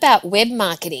book about web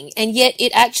marketing, and yet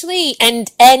it actually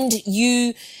and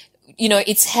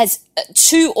it has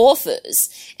two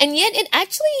authors, and yet it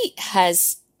actually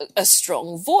has a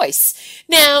strong voice.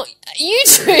 Now, you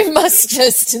two must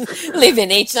just live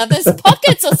in each other's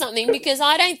pockets or something, because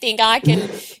I don't think I can,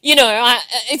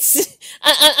 it's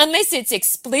unless it's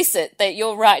explicit that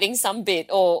you're writing some bit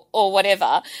or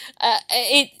whatever,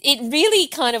 it really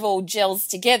kind of all gels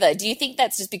together. Do you think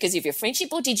that's just because of your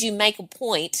friendship, or did you make a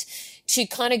point to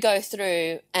kind of go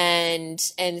through and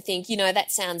think,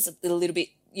 that sounds a little bit,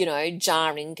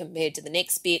 jarring compared to the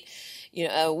next bit?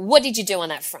 What did you do on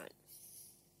that front?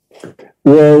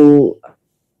 Well,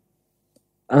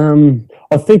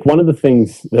 I think one of the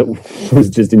things that was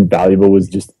just invaluable was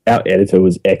just our editor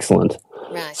was excellent.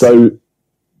 Right. So,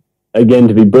 again,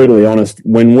 to be brutally honest,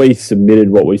 when we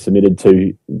submitted what we submitted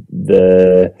to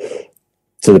the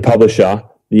publisher,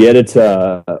 the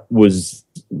editor was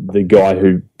the guy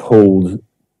who pulled,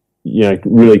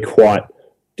 really quite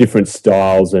different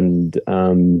styles and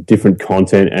different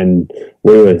content, and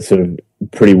we were sort of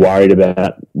pretty worried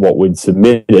about what we'd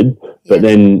submitted, but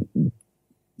then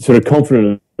sort of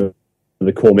confident of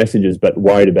the core messages, but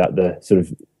worried about it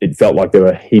felt like there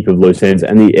were a heap of loose ends,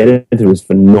 and the editor was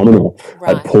phenomenal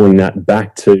at pulling that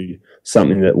back to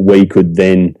something that we could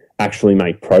then actually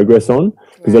make progress on,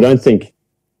 because I don't think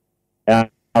our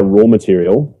raw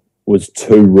material was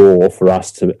too raw for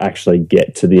us to actually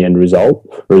get to the end result,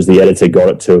 whereas the editor got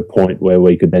it to a point where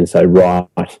we could then say, right,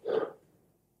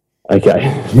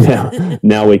 okay,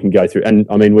 now we can go through. And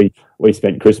I mean, we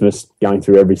spent Christmas going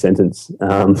through every sentence.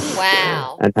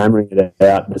 Wow. And hammering it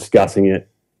out, discussing it.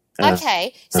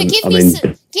 Okay, so give me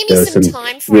some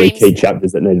time frames. Really key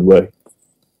chapters that needed work.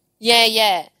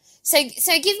 Yeah. So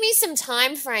give me some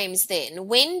time frames then.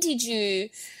 When did you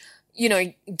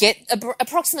get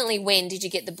approximately when did you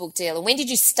get the book deal, and when did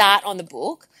you start on the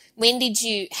book?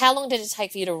 How long did it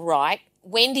take for you to write?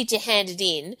 When did you hand it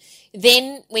in?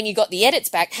 Then when you got the edits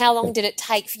back, how long did it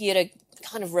take for you to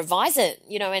kind of revise it,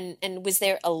 and was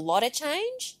there a lot of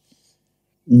change?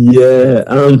 Yeah.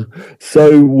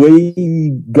 So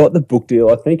we got the book deal,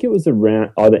 I think it was around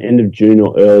either end of June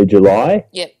or early July.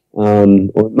 Yep. Or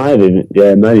it may have even,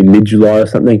 maybe mid-July or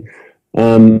something.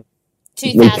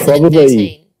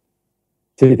 2013.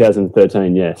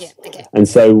 2013, yes. Yeah, okay. And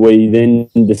so we then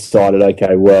decided,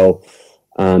 okay, well,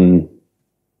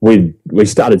 we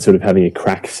started sort of having a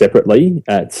crack separately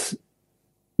at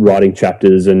writing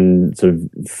chapters and sort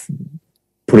of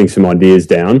putting some ideas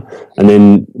down. And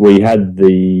then we had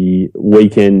the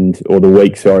week in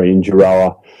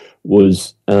Juroa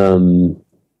was,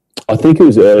 I think it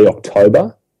was early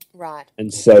October. Right.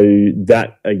 And so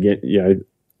that, again,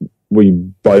 we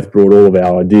both brought all of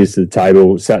our ideas to the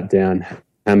table, sat down,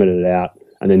 hammered it out,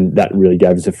 and then that really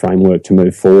gave us a framework to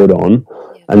move forward on.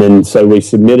 Yeah. And then so we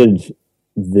submitted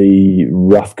the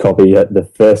rough copy at the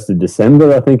 1st of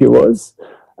December, I think it was.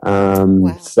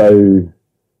 Wow. So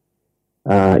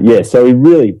we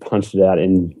really punched it out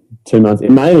in 2 months.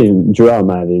 Jurella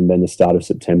may have even been the start of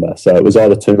September. So it was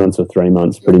either 2 months or 3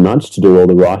 months pretty much to do all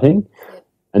the writing. Yep.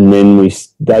 And then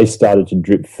they started to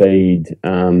drip feed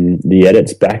the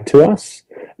edits back to us.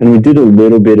 And we did a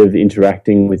little bit of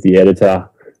interacting with the editor,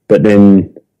 but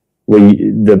then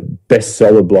the best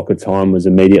solid block of time was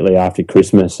immediately after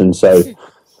Christmas. And so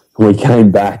we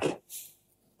came back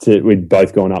we'd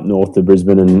both gone up north to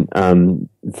Brisbane and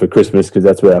for Christmas because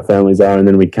that's where our families are. And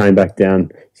then we came back down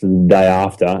to the day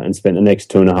after and spent the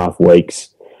next 2.5 weeks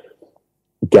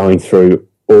going through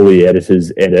all the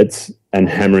editors' edits and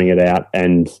hammering it out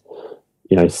and,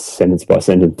 sentence by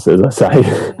sentence, as I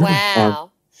say.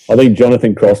 Wow. I think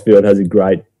Jonathan Crossfield has a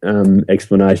great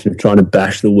explanation of trying to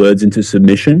bash the words into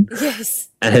submission. Yes.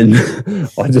 And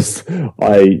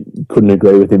I couldn't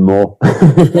agree with him more.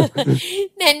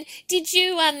 Then, did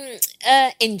you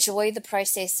enjoy the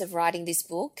process of writing this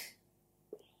book?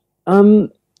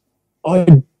 It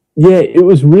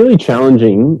was really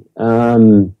challenging.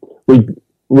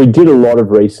 We did a lot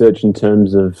of research in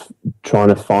terms of trying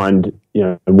to find,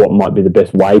 what might be the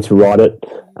best way to write it.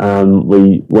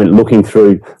 We went looking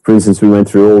through, for instance, we went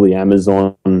through all the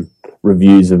Amazon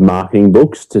reviews of marketing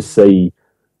books to see,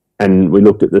 and we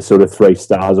looked at the sort of 3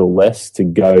 stars or less to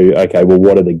go, okay, well,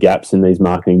 what are the gaps in these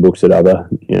marketing books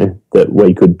that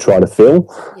we could try to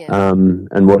fill? Yeah.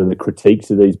 And what are the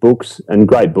critiques of these books? And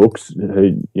great books,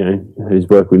 whose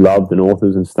work we loved and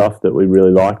authors and stuff that we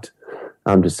really liked,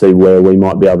 to see where we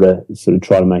might be able to sort of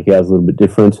try to make ours a little bit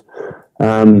different.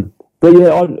 But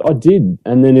yeah, I did.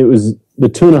 And then it was the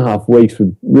 2.5 weeks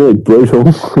were really brutal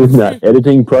in that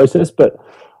editing process. But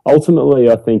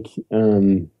ultimately, I think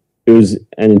it was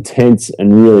an intense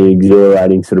and really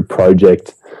exhilarating sort of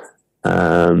project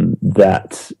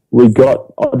that we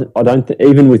got. I don't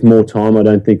even with more time, I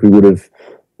don't think we would have.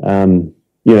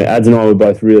 Ads and I were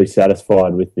both really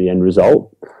satisfied with the end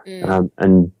result,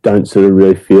 and don't sort of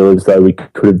really feel as though we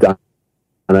could have done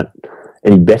it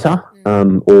any better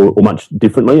or much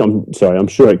differently. I'm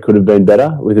sure it could have been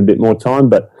better with a bit more time,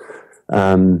 but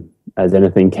as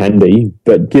anything can be.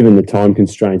 But given the time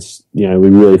constraints, we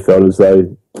really felt as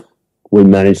though we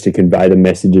managed to convey the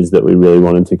messages that we really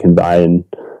wanted to convey and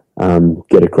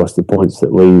get across the points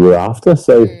that we were after.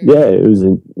 So, yeah, it was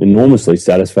an enormously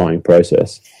satisfying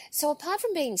process. So apart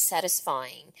from being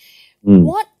satisfying,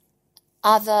 what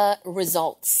other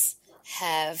results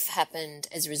have happened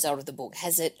as a result of the book?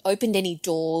 Has it opened any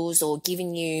doors or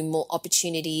given you more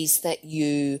opportunities that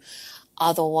you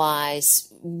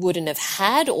otherwise wouldn't have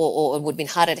had or would have been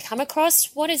harder to come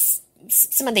across? What is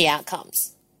some of the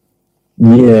outcomes?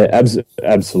 Yeah,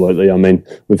 absolutely. I mean,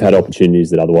 we've had opportunities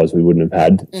that otherwise we wouldn't have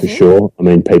had, for sure. I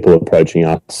mean, people approaching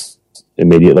us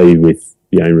immediately with,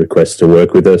 requests to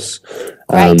work with us.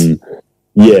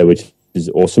 Which is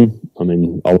awesome. I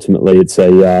mean, ultimately, it's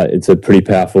a pretty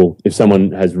powerful. If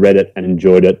someone has read it and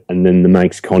enjoyed it, and then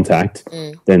makes contact,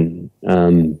 then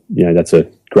that's a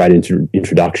great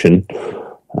introduction.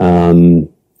 And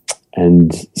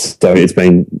so it's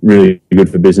been really good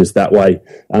for business that way.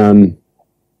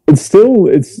 It's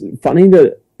funny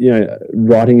that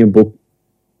writing a book.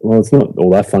 Well, it's not all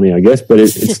that funny, I guess, but it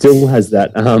still has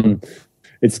that.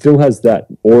 It still has that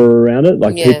aura around it.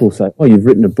 Like people say, "Oh, you've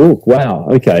written a book! Wow,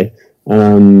 okay."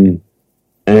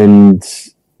 And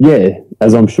yeah,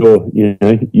 as I'm sure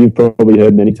you've probably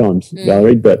heard many times,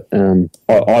 Valerie. But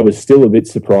I was still a bit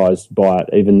surprised by it,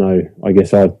 even though I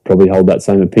guess I probably hold that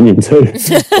same opinion too.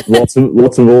 lots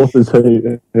of authors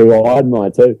who I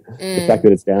admire too. The fact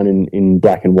that it's down in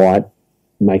black and white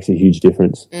makes a huge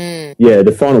difference. Yeah,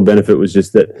 the final benefit was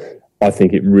just that I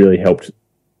think it really helped.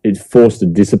 It forced a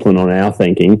discipline on our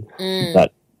thinking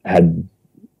that had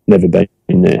never been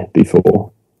there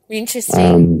before.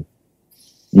 Interesting.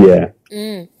 Without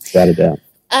a doubt.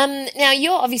 Now,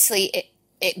 you're obviously,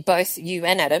 both you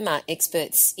and Adam are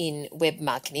experts in web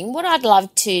marketing. What I'd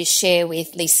love to share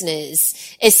with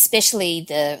listeners, especially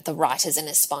the writers and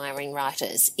aspiring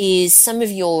writers, is some of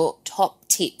your top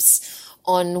tips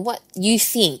on what you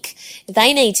think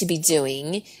they need to be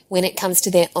doing when it comes to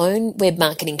their own web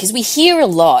marketing. Because we hear a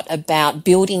lot about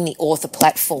building the author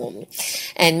platform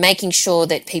and making sure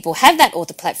that people have that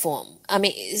author platform. I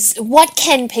mean, what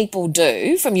can people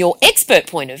do from your expert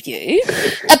point of view,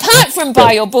 apart from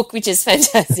buy your book, which is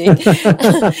fantastic,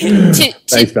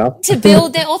 Thanks, Val. to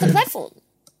build their author platform?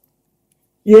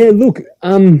 Yeah, look,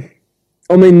 I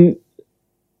mean,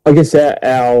 I guess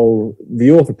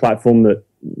the author platform that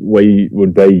we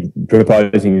would be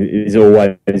proposing is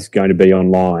always going to be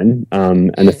online,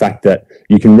 and the fact that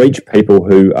you can reach people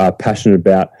who are passionate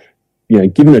about,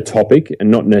 given a topic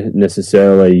and not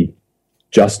necessarily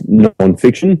just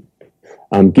non-fiction,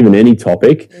 given any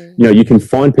topic, you can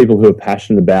find people who are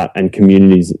passionate about and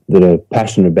communities that are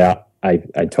passionate about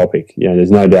a topic. There's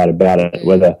no doubt about it,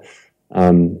 whether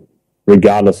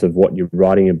regardless of what you're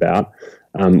writing about,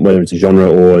 whether it's a genre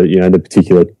or, the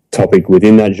particular topic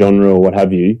within that genre or what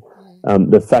have you.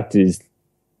 The fact is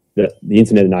that the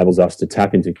internet enables us to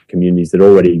tap into communities that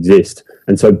already exist.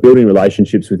 And so building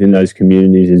relationships within those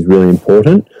communities is really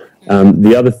important.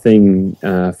 The other thing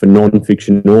for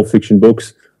non-fiction or fiction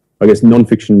books, I guess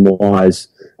non-fiction-wise,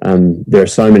 there are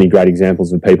so many great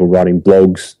examples of people writing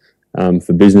blogs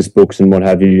for business books and what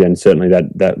have you, and certainly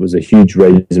that was a huge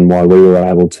reason why we were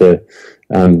able to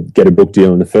get a book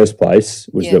deal in the first place,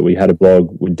 was that we had a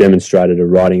blog, we demonstrated a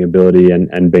writing ability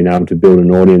and been able to build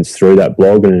an audience through that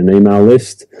blog and an email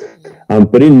list.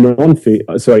 But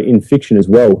in fiction as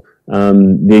well,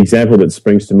 the example that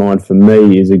springs to mind for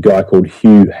me is a guy called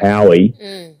Hugh Howey,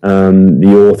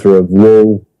 the author of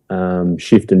Wool,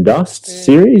 Shift and Dust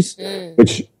series,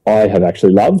 which I have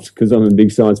actually loved because I'm a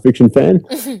big science fiction fan.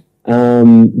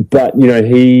 But,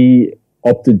 he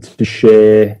opted to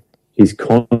share his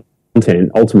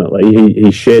content. Ultimately,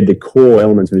 he shared the core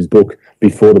elements of his book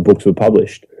before the books were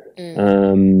published.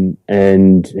 And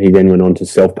he then went on to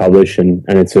self-publish, and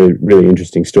it's a really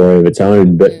interesting story of its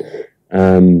own. But,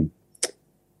 I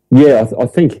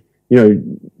think,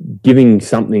 giving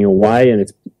something away,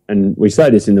 and we say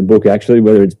this in the book, actually,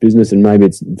 whether it's business and maybe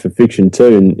it's for fiction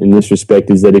too, in this respect,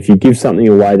 is that if you give something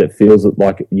away that feels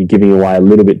like you're giving away a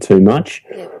little bit too much,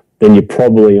 then you're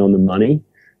probably on the money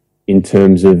in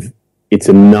terms of it's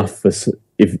enough for,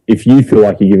 if you feel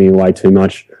like you're giving away too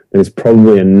much, then it's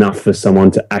probably enough for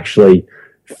someone to actually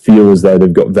feel as though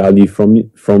they've got value from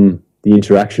the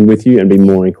interaction with you and be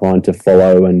more inclined to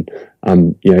follow and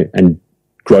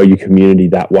grow your community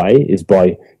that way, is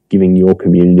by giving your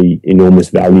community enormous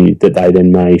value that they then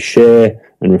may share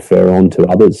and refer on to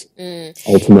others,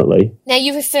 ultimately. Now,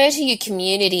 you refer to your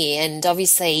community, and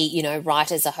obviously,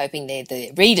 writers are hoping they're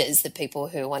the readers, the people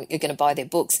who are going to buy their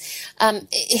books.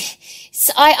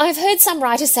 So I've heard some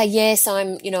writers say, yes, I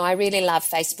really love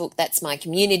Facebook, that's my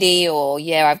community, or,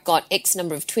 I've got X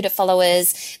number of Twitter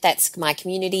followers, that's my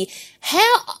community.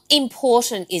 How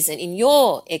important is it, in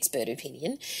your expert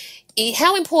opinion,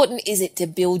 how important is it to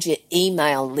build your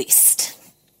email list?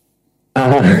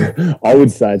 I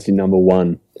would say it's your number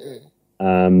one.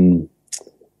 The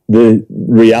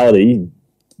reality,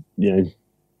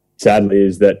 sadly,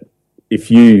 is that if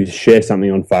you share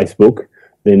something on Facebook,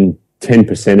 then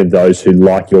 10% of those who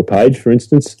like your page, for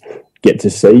instance, get to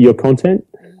see your content.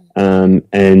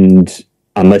 And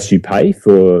unless you pay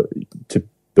to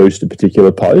boost a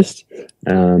particular post.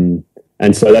 And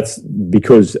so that's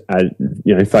because,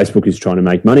 Facebook is trying to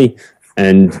make money.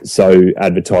 And so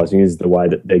advertising is the way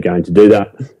that they're going to do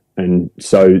that. And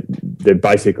so they've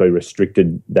basically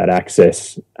restricted that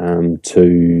access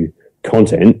to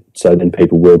content, so then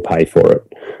people will pay for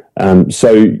it.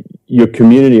 So your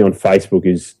community on Facebook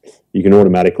is, you can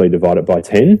automatically divide it by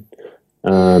 10.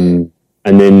 And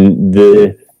then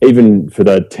even for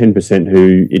the 10%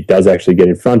 who it does actually get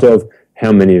in front of,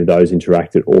 how many of those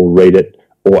interact it or read it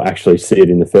or actually see it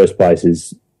in the first place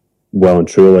is well and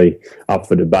truly up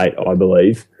for debate, I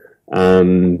believe,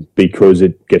 because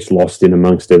it gets lost in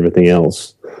amongst everything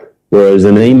else. Whereas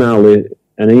an email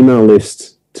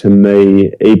list, to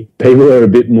me, people are a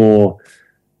bit more,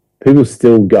 people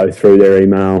still go through their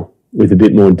email with a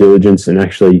bit more diligence and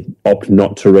actually opt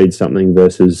not to read something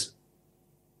versus,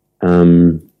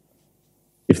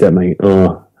 if that makes,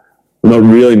 I'm not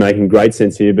really making great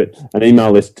sense here, but an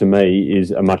email list to me is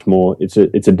a much more, it's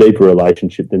a deeper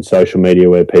relationship than social media,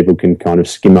 where people can kind of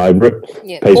skim over it.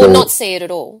 Yeah. Or not see it at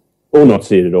all. Or not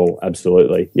see it at all,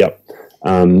 absolutely, yep.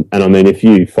 And I mean, if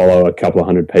you follow a couple of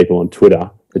hundred people on Twitter,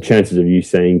 the chances of you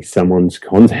seeing someone's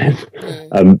content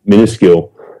are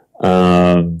minuscule,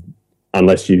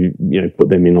 unless you put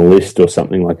them in a list or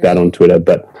something like that on Twitter.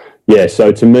 But yeah,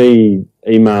 so to me,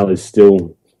 email is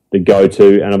still the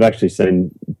go-to, and I've actually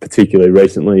seen, particularly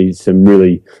recently, some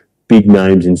really big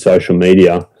names in social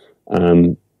media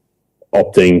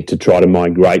opting to try to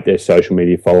migrate their social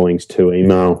media followings to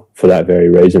email for that very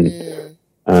reason,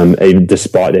 even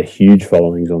despite their huge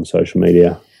followings on social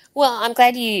media. Well, I'm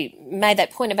glad you made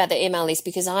that point about the email list,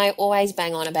 because I always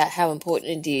bang on about how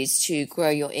important it is to grow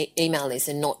your email list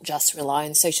and not just rely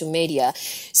on social media.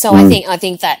 So I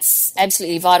think that's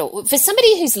absolutely vital for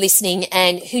somebody who's listening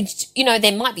and who,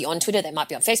 they might be on Twitter, they might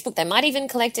be on Facebook, they might even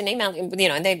collect an email.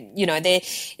 They're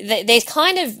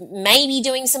kind of maybe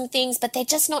doing some things, but they're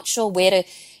just not sure where to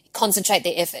concentrate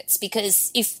their efforts,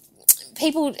 because if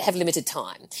people have limited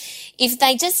time. If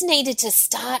they just needed to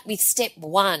start with step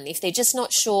one, if they're just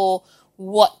not sure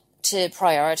what to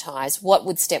prioritise, what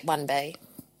would step one be?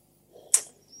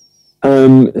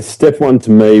 Step one to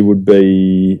me would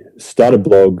be start a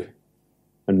blog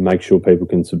and make sure people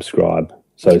can subscribe.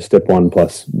 So step 1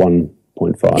 plus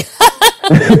 1.5.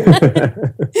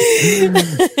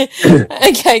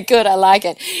 Okay, good. I like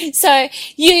it. So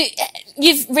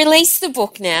you've released the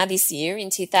book now this year in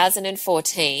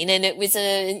 2014, and it was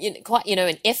quite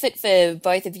an effort for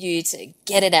both of you to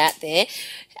get it out there.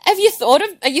 Are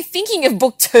you thinking of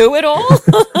book 2 at all?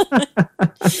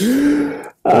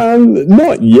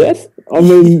 Not yet. I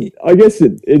mean, I guess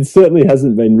it certainly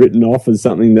hasn't been written off as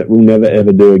something that we'll never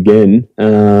ever do again.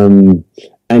 And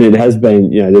it has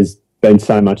been, there's been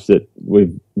so much that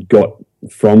we've got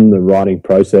from the writing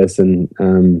process and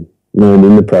learned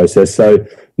in the process. So,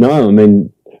 no, I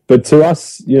mean, but to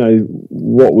us,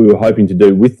 what we were hoping to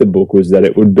do with the book was that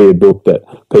it would be a book that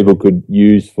people could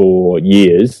use for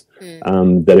years,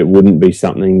 that it wouldn't be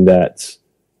something that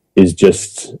is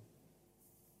just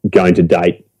going to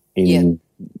date in,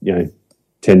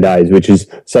 10 days, which is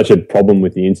such a problem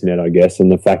with the internet, I guess.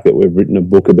 And the fact that we've written a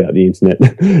book about the internet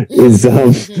is,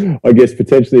 I guess,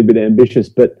 potentially a bit ambitious.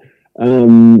 But,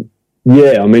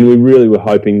 yeah, I mean, we really were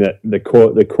hoping that the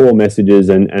core messages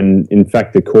and in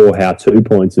fact, the core how-to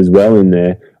points as well in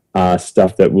there are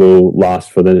stuff that will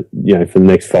last for the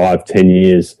next 5-10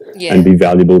 years and be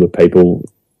valuable to people,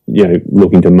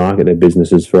 looking to market their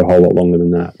businesses for a whole lot longer than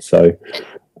that. So,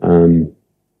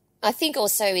 I think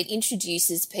also it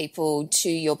introduces people to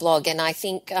your blog, and I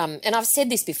think, and I've said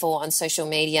this before on social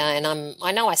media, and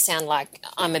I know I sound like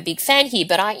I'm a big fan here,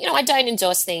 but I don't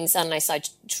endorse things unless I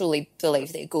truly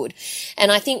believe they're good.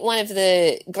 And I think one of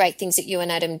the great things that you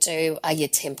and Adam do are your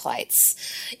templates.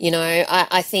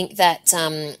 I think that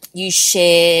you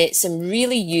share some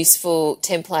really useful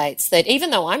templates that, even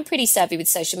though I'm pretty savvy with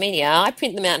social media, I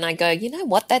print them out and I go, you know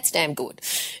what, that's damn good.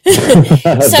 So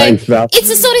Thanks, Val. It's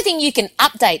the sort of thing you can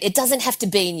update. It doesn't have to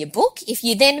be in your book. If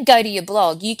you then go to your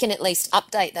blog, you can at least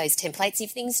update those templates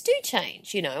if things do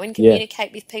change, and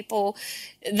communicate with people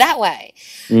that way.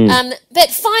 But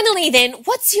finally then,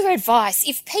 what's your advice?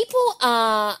 If people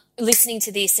are listening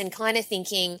to this and kind of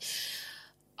thinking,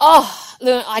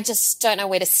 I just don't know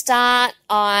where to start.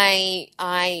 I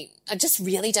just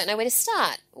really don't know where to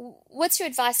start. What's your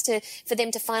advice for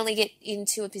them to finally get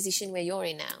into a position where you're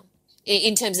in now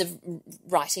in terms of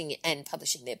writing and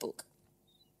publishing their book?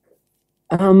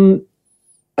 I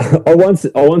once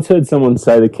heard someone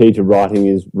say the key to writing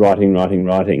is writing.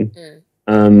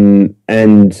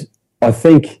 And I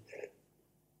think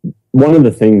one of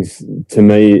the things to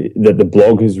me that the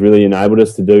blog has really enabled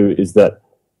us to do is that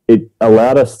it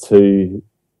allowed us to,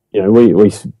 we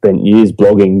spent years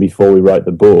blogging before we wrote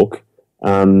the book,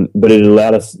 but it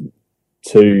allowed us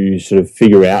to sort of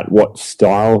figure out what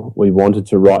style we wanted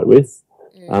to write with,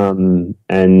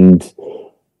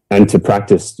 and to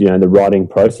practice, the writing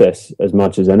process as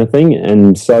much as anything.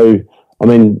 And so, I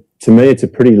mean, to me, it's a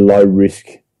pretty low risk,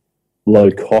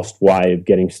 low cost way of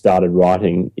getting started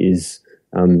writing is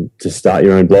to start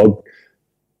your own blog.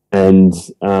 And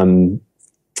then,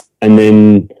 I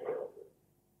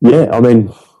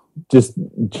mean, just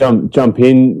jump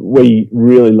in. We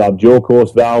really loved your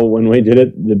course, Val, when we did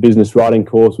it. The business writing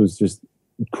course was just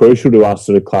crucial to us,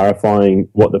 sort of clarifying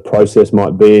what the process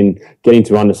might be and getting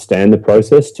to understand the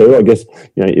process too. I guess,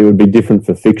 it would be different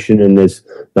for fiction, and there's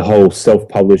the whole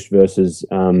self-published versus,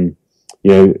 going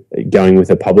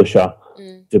with a publisher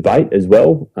debate as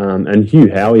well. And Hugh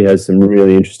Howey has some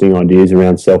really interesting ideas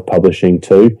around self-publishing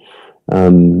too.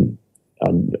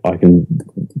 I can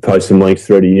post some links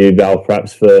through to you, Val,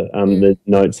 perhaps for the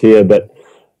notes here. But,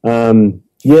 I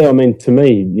mean, to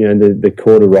me, the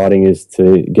core to writing is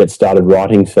to get started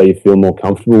writing so you feel more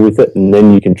comfortable with it, and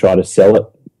then you can try to sell it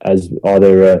as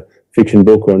either a fiction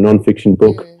book or a non-fiction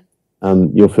book.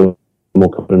 You'll feel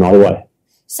more confident either way.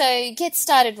 So get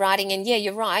started writing, and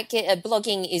you're right.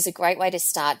 Blogging is a great way to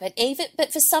start. But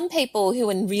for some people who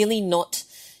are really not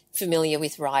familiar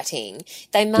with writing,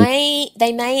 they may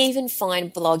even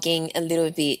find blogging a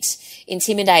little bit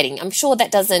intimidating. I'm sure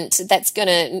bloggers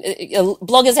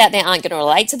out there aren't going to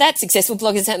relate to that. Successful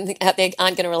bloggers out there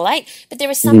aren't going to relate. But there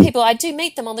are some people, I do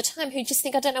meet them all the time, who just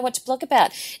think, I don't know what to blog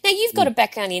about. Now, you've got a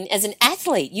background as an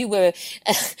athlete. You were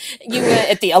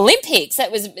at the Olympics.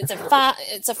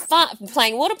 It's a far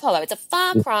playing water polo. It's a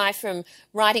far cry from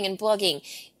writing and blogging.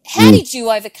 How did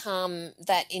you overcome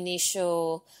that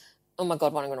initial, oh my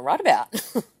God, what I'm going to write about?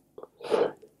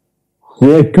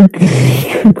 Yeah,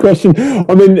 good question.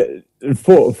 I mean,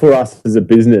 for us as a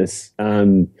business,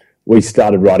 we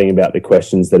started writing about the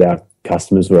questions that our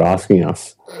customers were asking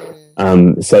us.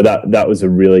 So that was a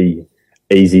really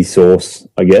easy source,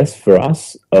 I guess, for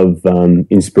us of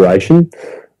inspiration.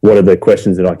 What are the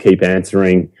questions that I keep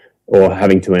answering or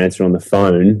having to answer on the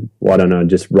phone? Why don't I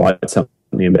just write something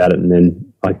about it, and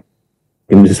then I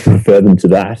can just refer them to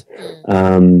that.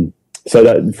 So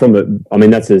that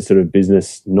that's a sort of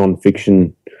business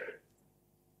non-fiction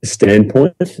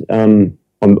standpoint. I'm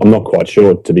not quite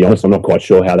sure, to be honest. I'm not quite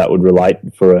sure how that would relate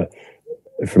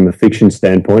from a fiction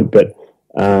standpoint. But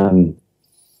I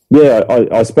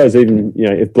suppose even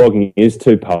if blogging is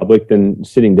too public, then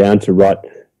sitting down to write,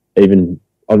 even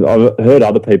I've heard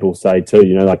other people say too.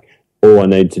 Like all I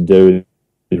need to do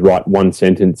is write one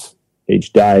sentence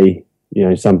each day.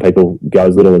 Some people go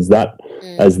as little as that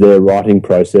as their writing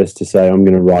process, to say I'm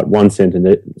going to write one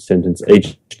sentence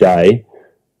each day,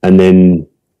 and then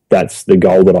that's the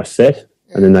goal that I set.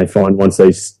 And then they find once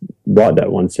they write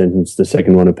that one sentence, the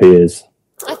second one appears.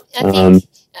 I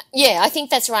think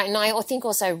that's right. And I think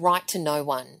also write to no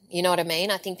one. You know what I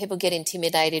mean? I think people get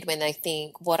intimidated when they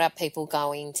think, what are people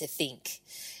going to think?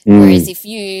 Whereas if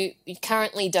you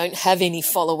currently don't have any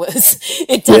followers,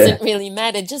 it doesn't really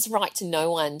matter. Just write to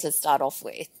no one to start off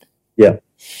with. Yeah.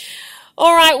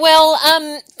 All right. Well,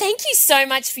 thank you so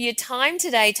much for your time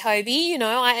today, Toby.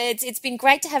 It's been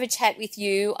great to have a chat with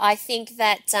you. I think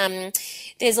that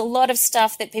there's a lot of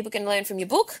stuff that people can learn from your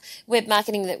book, Web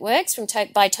Marketing That Works,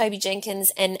 by Toby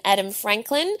Jenkins and Adam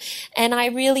Franklin. And I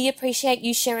really appreciate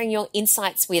you sharing your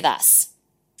insights with us.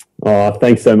 Oh,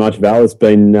 thanks so much, Val. It's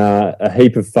been a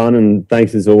heap of fun, and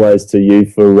thanks as always to you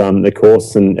for the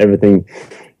course and everything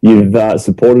you've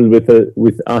supported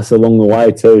with us along the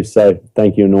way too. So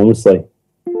thank you enormously.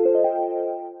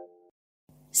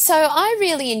 So I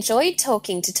really enjoyed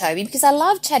talking to Toby because I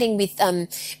love chatting with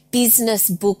business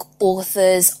book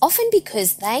authors, often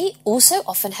because they also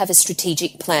often have a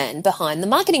strategic plan behind the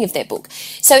marketing of their book.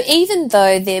 So even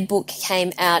though their book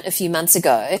came out a few months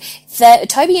ago,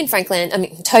 Toby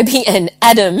and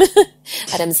Adam,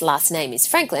 Adam's last name is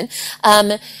Franklin,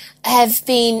 have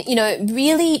been,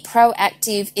 really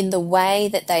proactive in the way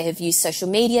that they have used social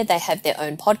media. They have their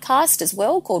own podcast as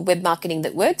well called Web Marketing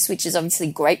That Works, which is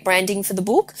obviously great branding for the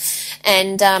book.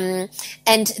 And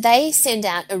they send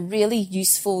out a really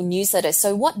useful newsletter.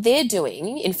 So what they're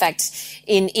doing, in fact,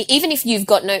 even if you've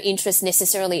got no interest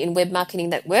necessarily in Web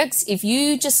Marketing That Works, if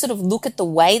you just sort of look at the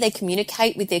way they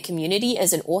communicate with their community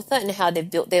as an author and how they've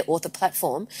built their author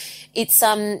platform, it's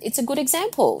a good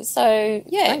example. So,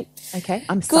 yeah. Great. Okay,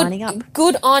 I'm signing up.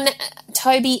 Good on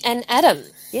Toby and Adam.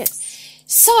 Yes.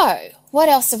 So, what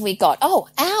else have we got? Oh,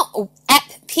 our app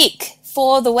pick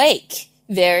for the week.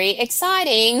 Very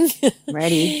exciting.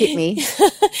 Ready, hit me.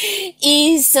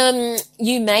 Is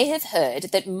you may have heard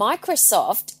that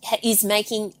Microsoft is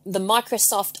making the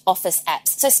Microsoft Office apps.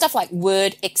 So stuff like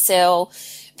Word, Excel,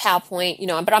 PowerPoint,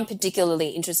 but I'm particularly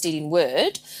interested in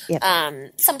Word. Yep.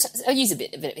 Sometimes I use a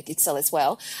bit of Excel as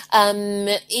well.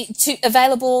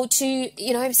 Available to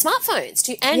smartphones,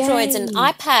 to Androids and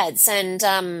iPads and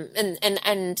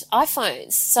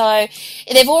iPhones. So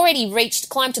they've already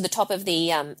climbed to the top of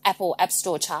the Apple App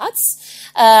Store charts.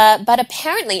 But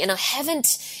apparently, and I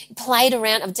haven't played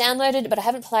around. I've downloaded it, but I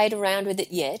haven't played around with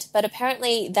it yet. But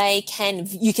apparently,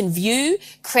 you can view,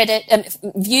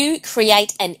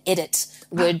 create, and edit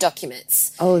Word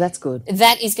documents. Oh, that's good.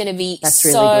 That is going to be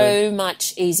really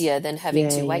much easier than having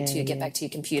to wait till you get back to your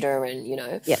computer and,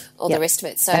 all the rest of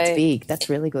it. So that's big. That's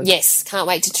really good. Yes, can't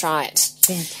wait to try it.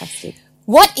 Fantastic.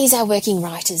 What is our working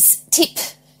writer's tip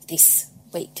this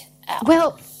week, Al?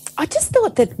 Well, I just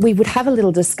thought that we would have a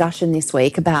little discussion this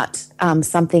week about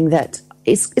something that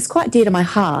is quite dear to my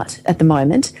heart at the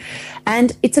moment.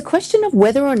 And it's a question of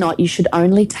whether or not you should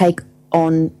only take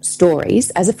on stories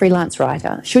as a freelance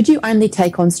writer. Should you only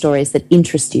take on stories that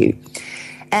interest you?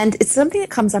 And it's something that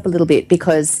comes up a little bit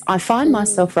because I find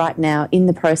myself right now in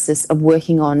the process of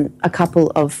working on a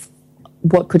couple of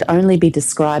what could only be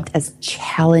described as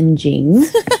challenging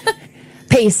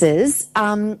pieces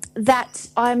that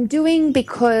I'm doing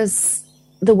because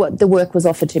the work was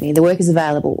offered to me. The work is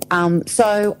available.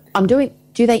 So I'm doing.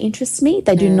 Do they interest me?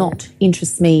 They do not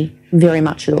interest me very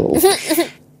much at all.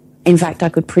 In fact, I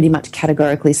could pretty much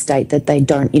categorically state that they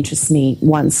don't interest me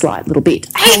one slight little bit.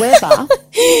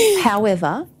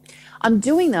 However, I'm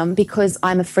doing them because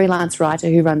I'm a freelance writer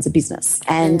who runs a business,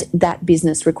 and that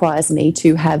business requires me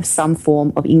to have some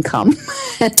form of income.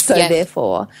 So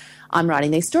therefore, I'm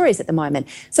writing these stories at the moment.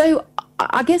 So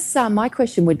I guess my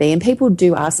question would be, and people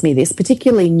do ask me this,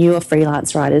 particularly newer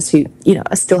freelance writers who,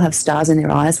 still have stars in their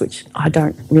eyes, which I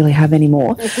don't really have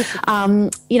anymore,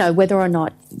 whether or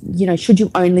not, should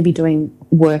you only be doing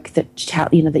work that,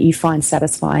 that you find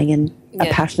satisfying and are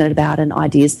passionate about, and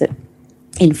ideas that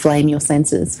inflame your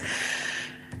senses.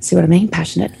 See what I mean?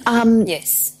 Passionate.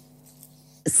 Yes.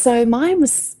 So my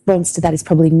response to that is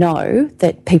probably no,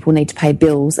 that people need to pay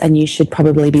bills and you should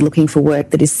probably be looking for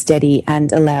work that is steady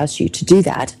and allows you to do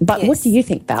that. But what do you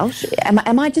think, Val?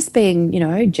 Am I just being,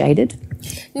 jaded?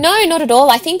 No, not at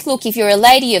all. I think, look, if you're a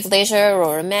lady of leisure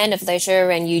or a man of leisure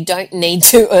and you don't need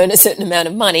to earn a certain amount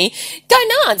of money, go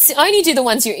nuts. Only do the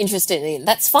ones you're interested in.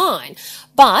 That's fine.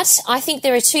 But I think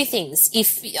there are two things.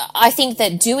 I think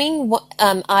that doing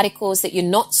articles that you're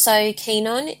not so keen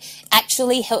on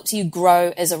actually helps you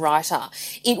grow as a writer.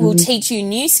 It will teach you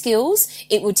new skills.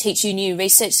 It will teach you new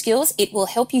research skills. It will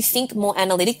help you think more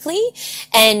analytically.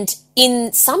 And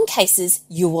in some cases,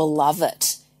 you will love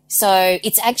it. So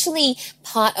it's actually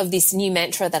part of this new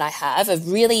mantra that I have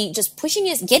of really just pushing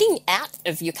you, getting out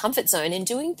of your comfort zone and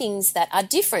doing things that are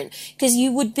different, because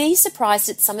you would be surprised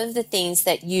at some of the things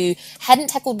that you hadn't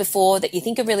tackled before that you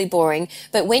think are really boring.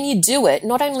 But when you do it,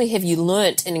 not only have you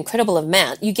learnt an incredible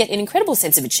amount, you get an incredible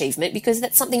sense of achievement because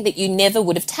that's something that you never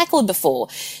would have tackled before.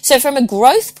 So from a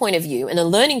growth point of view and a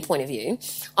learning point of view,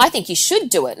 I think you should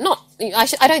do it.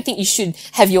 I don't think you should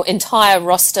have your entire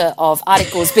roster of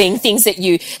articles being things that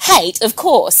you hate, of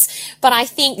course. But I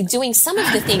think doing some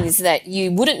of the things that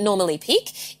you wouldn't normally pick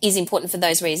is important for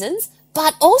those reasons.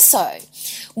 But also,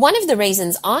 one of the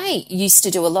reasons I used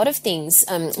to do a lot of things,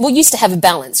 used to have a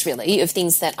balance really of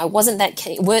things that I weren't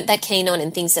that keen on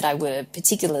and things that I were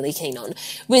particularly keen on,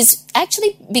 was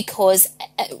actually because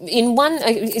in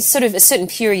sort of a certain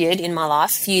period in my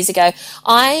life, a few years ago,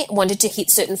 I wanted to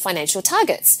hit certain financial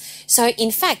targets. So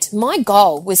in fact, my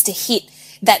goal was to hit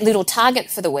that little target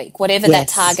for the week, whatever that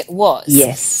target was.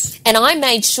 Yes. And I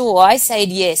made sure I said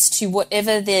yes to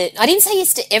whatever I didn't say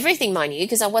yes to everything, mind you,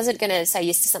 because I wasn't going to say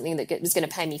yes to something that was going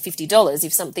to pay me $50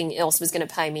 if something else was going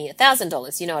to pay me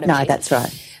 $1,000. You know what I mean? No, that's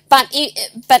right.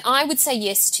 But I would say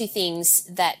yes to things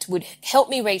that would help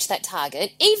me reach that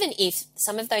target, even if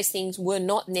some of those things were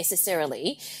not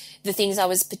necessarily the things I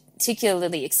was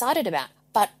particularly excited about.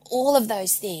 But all of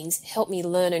those things help me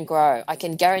learn and grow. I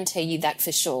can guarantee you that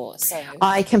for sure. So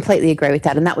I completely agree with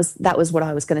that. And that was what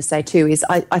I was going to say too, is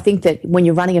I think that when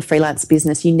you're running a freelance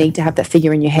business, you need to have that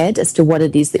figure in your head as to what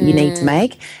it is that you need to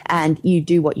make, and you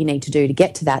do what you need to do to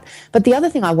get to that. But the other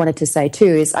thing I wanted to say too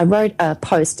is I wrote a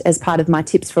post as part of my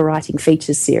Tips for Writing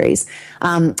Features series,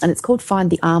 and it's called Find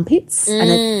the Armpits.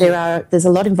 And there's a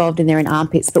lot involved in there in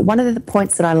armpits. But one of the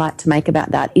points that I like to make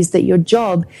about that is that your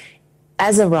job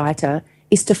as a writer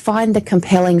is to find the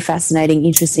compelling, fascinating,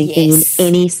 interesting thing in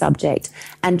any subject,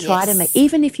 and try to make,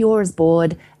 even if you're as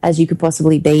bored as you could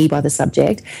possibly be by the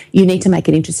subject, you need to make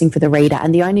it interesting for the reader.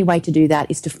 And the only way to do that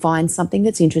is to find something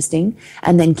that's interesting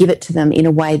and then give it to them in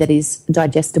a way that is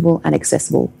digestible and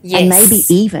accessible, and maybe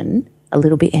even a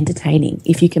little bit entertaining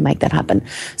if you can make that happen.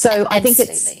 So I think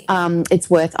it's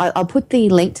worth, I'll put the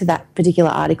link to that particular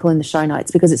article in the show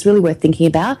notes because it's really worth thinking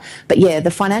about. But yeah,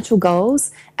 the financial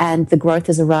goals and the growth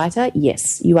as a writer,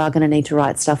 yes, you are going to need to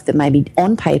write stuff that maybe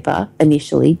on paper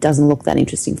initially doesn't look that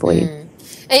interesting for you.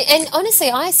 And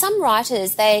honestly, some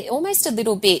writers, they're almost a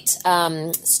little bit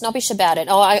snobbish about it.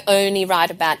 Oh, I only write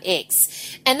about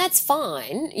X. And that's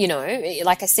fine,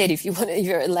 like I said, if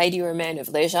you're a lady or a man of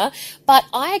leisure. But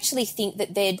I actually think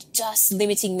that they're just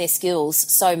limiting their skills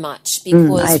so much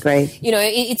because, I agree.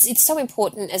 It's so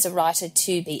important as a writer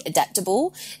to be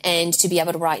adaptable and to be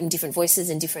able to write in different voices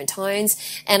and different tones.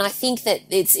 And I think that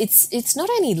it's not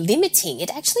only limiting, it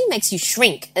actually makes you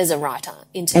shrink as a writer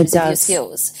in terms of your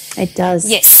skills. It does.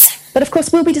 Yes. But of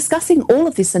course, we'll be discussing all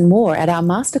of this and more at our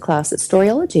masterclass at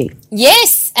Storyology.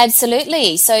 Yes,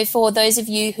 absolutely. So for those of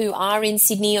you who are in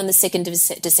Sydney on the 2nd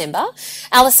of December,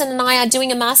 Alison and I are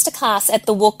doing a masterclass at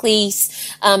the Walkley's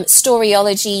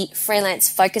Storyology Freelance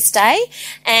Focus Day.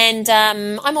 And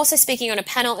I'm also speaking on a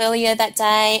panel earlier that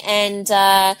day. And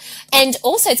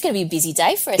also it's going to be a busy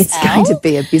day for us, It's going to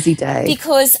be a busy day.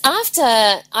 Because after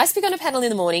I speak on a panel in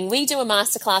the morning, we do a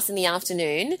masterclass in the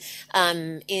afternoon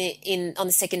on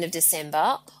the 2nd of December.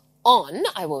 on,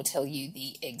 I will tell you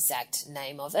the exact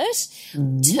name of it.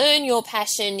 Turn your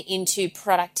passion into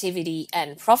productivity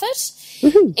and profit.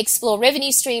 Explore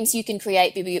revenue streams you can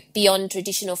create beyond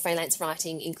traditional freelance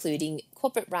writing, including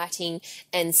corporate writing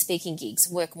and speaking gigs.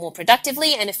 Work more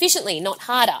productively and efficiently, not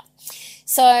harder.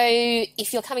 So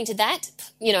if you're coming to that,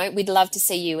 we'd love to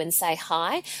see you and say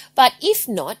hi. But if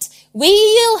not,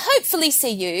 we'll hopefully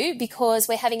see you because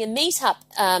we're having a meetup.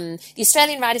 The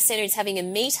Australian Writers Centre is having a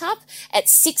meetup at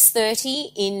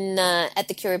 6:30 at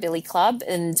the Kirribilli Club,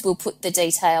 and we'll put the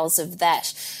details of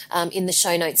that in the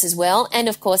show notes as well. And,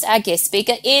 of course, our guest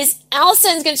speaker is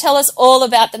Alison's going to tell us all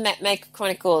about the Mapmaker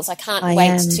Chronicles. I can't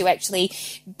wait to actually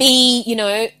be,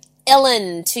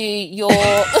 Ellen to your...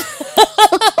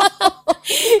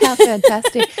 How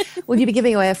fantastic. Will you be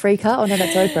giving away a free car? Oh, no,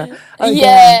 that's Oprah. Oh,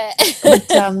 yeah. But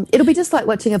it'll be just like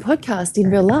watching a podcast in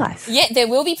real life. Yeah, there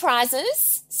will be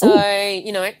prizes. So,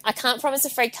 I can't promise a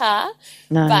free car,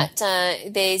 but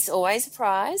there's always a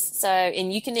prize. So,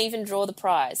 and you can even draw the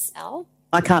prize, Al.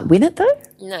 I can't win it, though?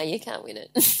 No, you can't win it.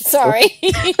 Sorry.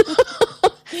 I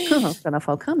don't know if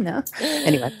I'll come now.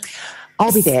 Anyway.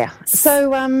 I'll be there.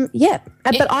 So,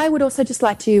 but I would also just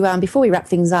like to, before we wrap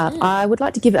things up, I would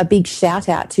like to give a big shout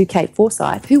out to Kate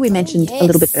Forsyth, who we mentioned a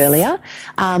little bit earlier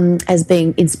as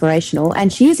being inspirational.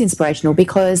 And she is inspirational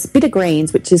because Bitter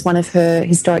Greens, which is one of her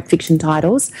historic fiction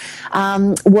titles,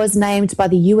 was named by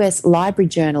the US Library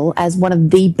Journal as one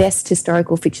of the best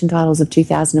historical fiction titles of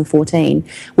 2014,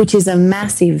 which is a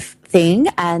massive thing.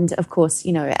 And of course,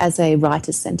 as a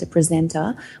Writers Centre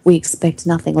presenter, we expect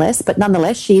nothing less. But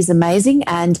nonetheless, she's amazing,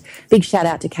 and big shout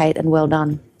out to Kate and well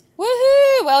done.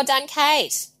 Woohoo! Well done,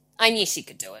 Kate. I knew she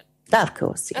could do it. Of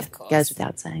course. Yeah. Of course. Goes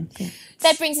without saying. Yeah.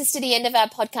 That brings us to the end of our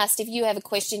podcast. If you have a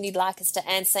question you'd like us to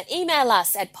answer, email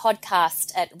us at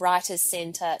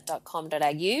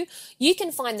podcast@writerscentre.com.au. You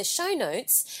can find the show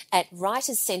notes at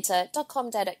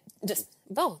writerscentre.com.au.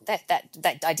 Oh,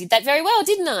 that I did that very well,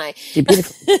 didn't I? You're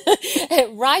beautiful. At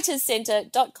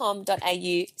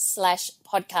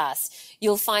writerscentre.com.au/podcast.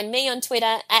 You'll find me on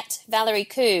Twitter at Valerie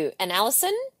Khoo, and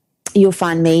Alison. You'll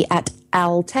find me at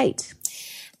Al Tate.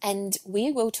 And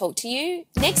we will talk to you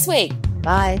next week.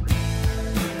 Bye.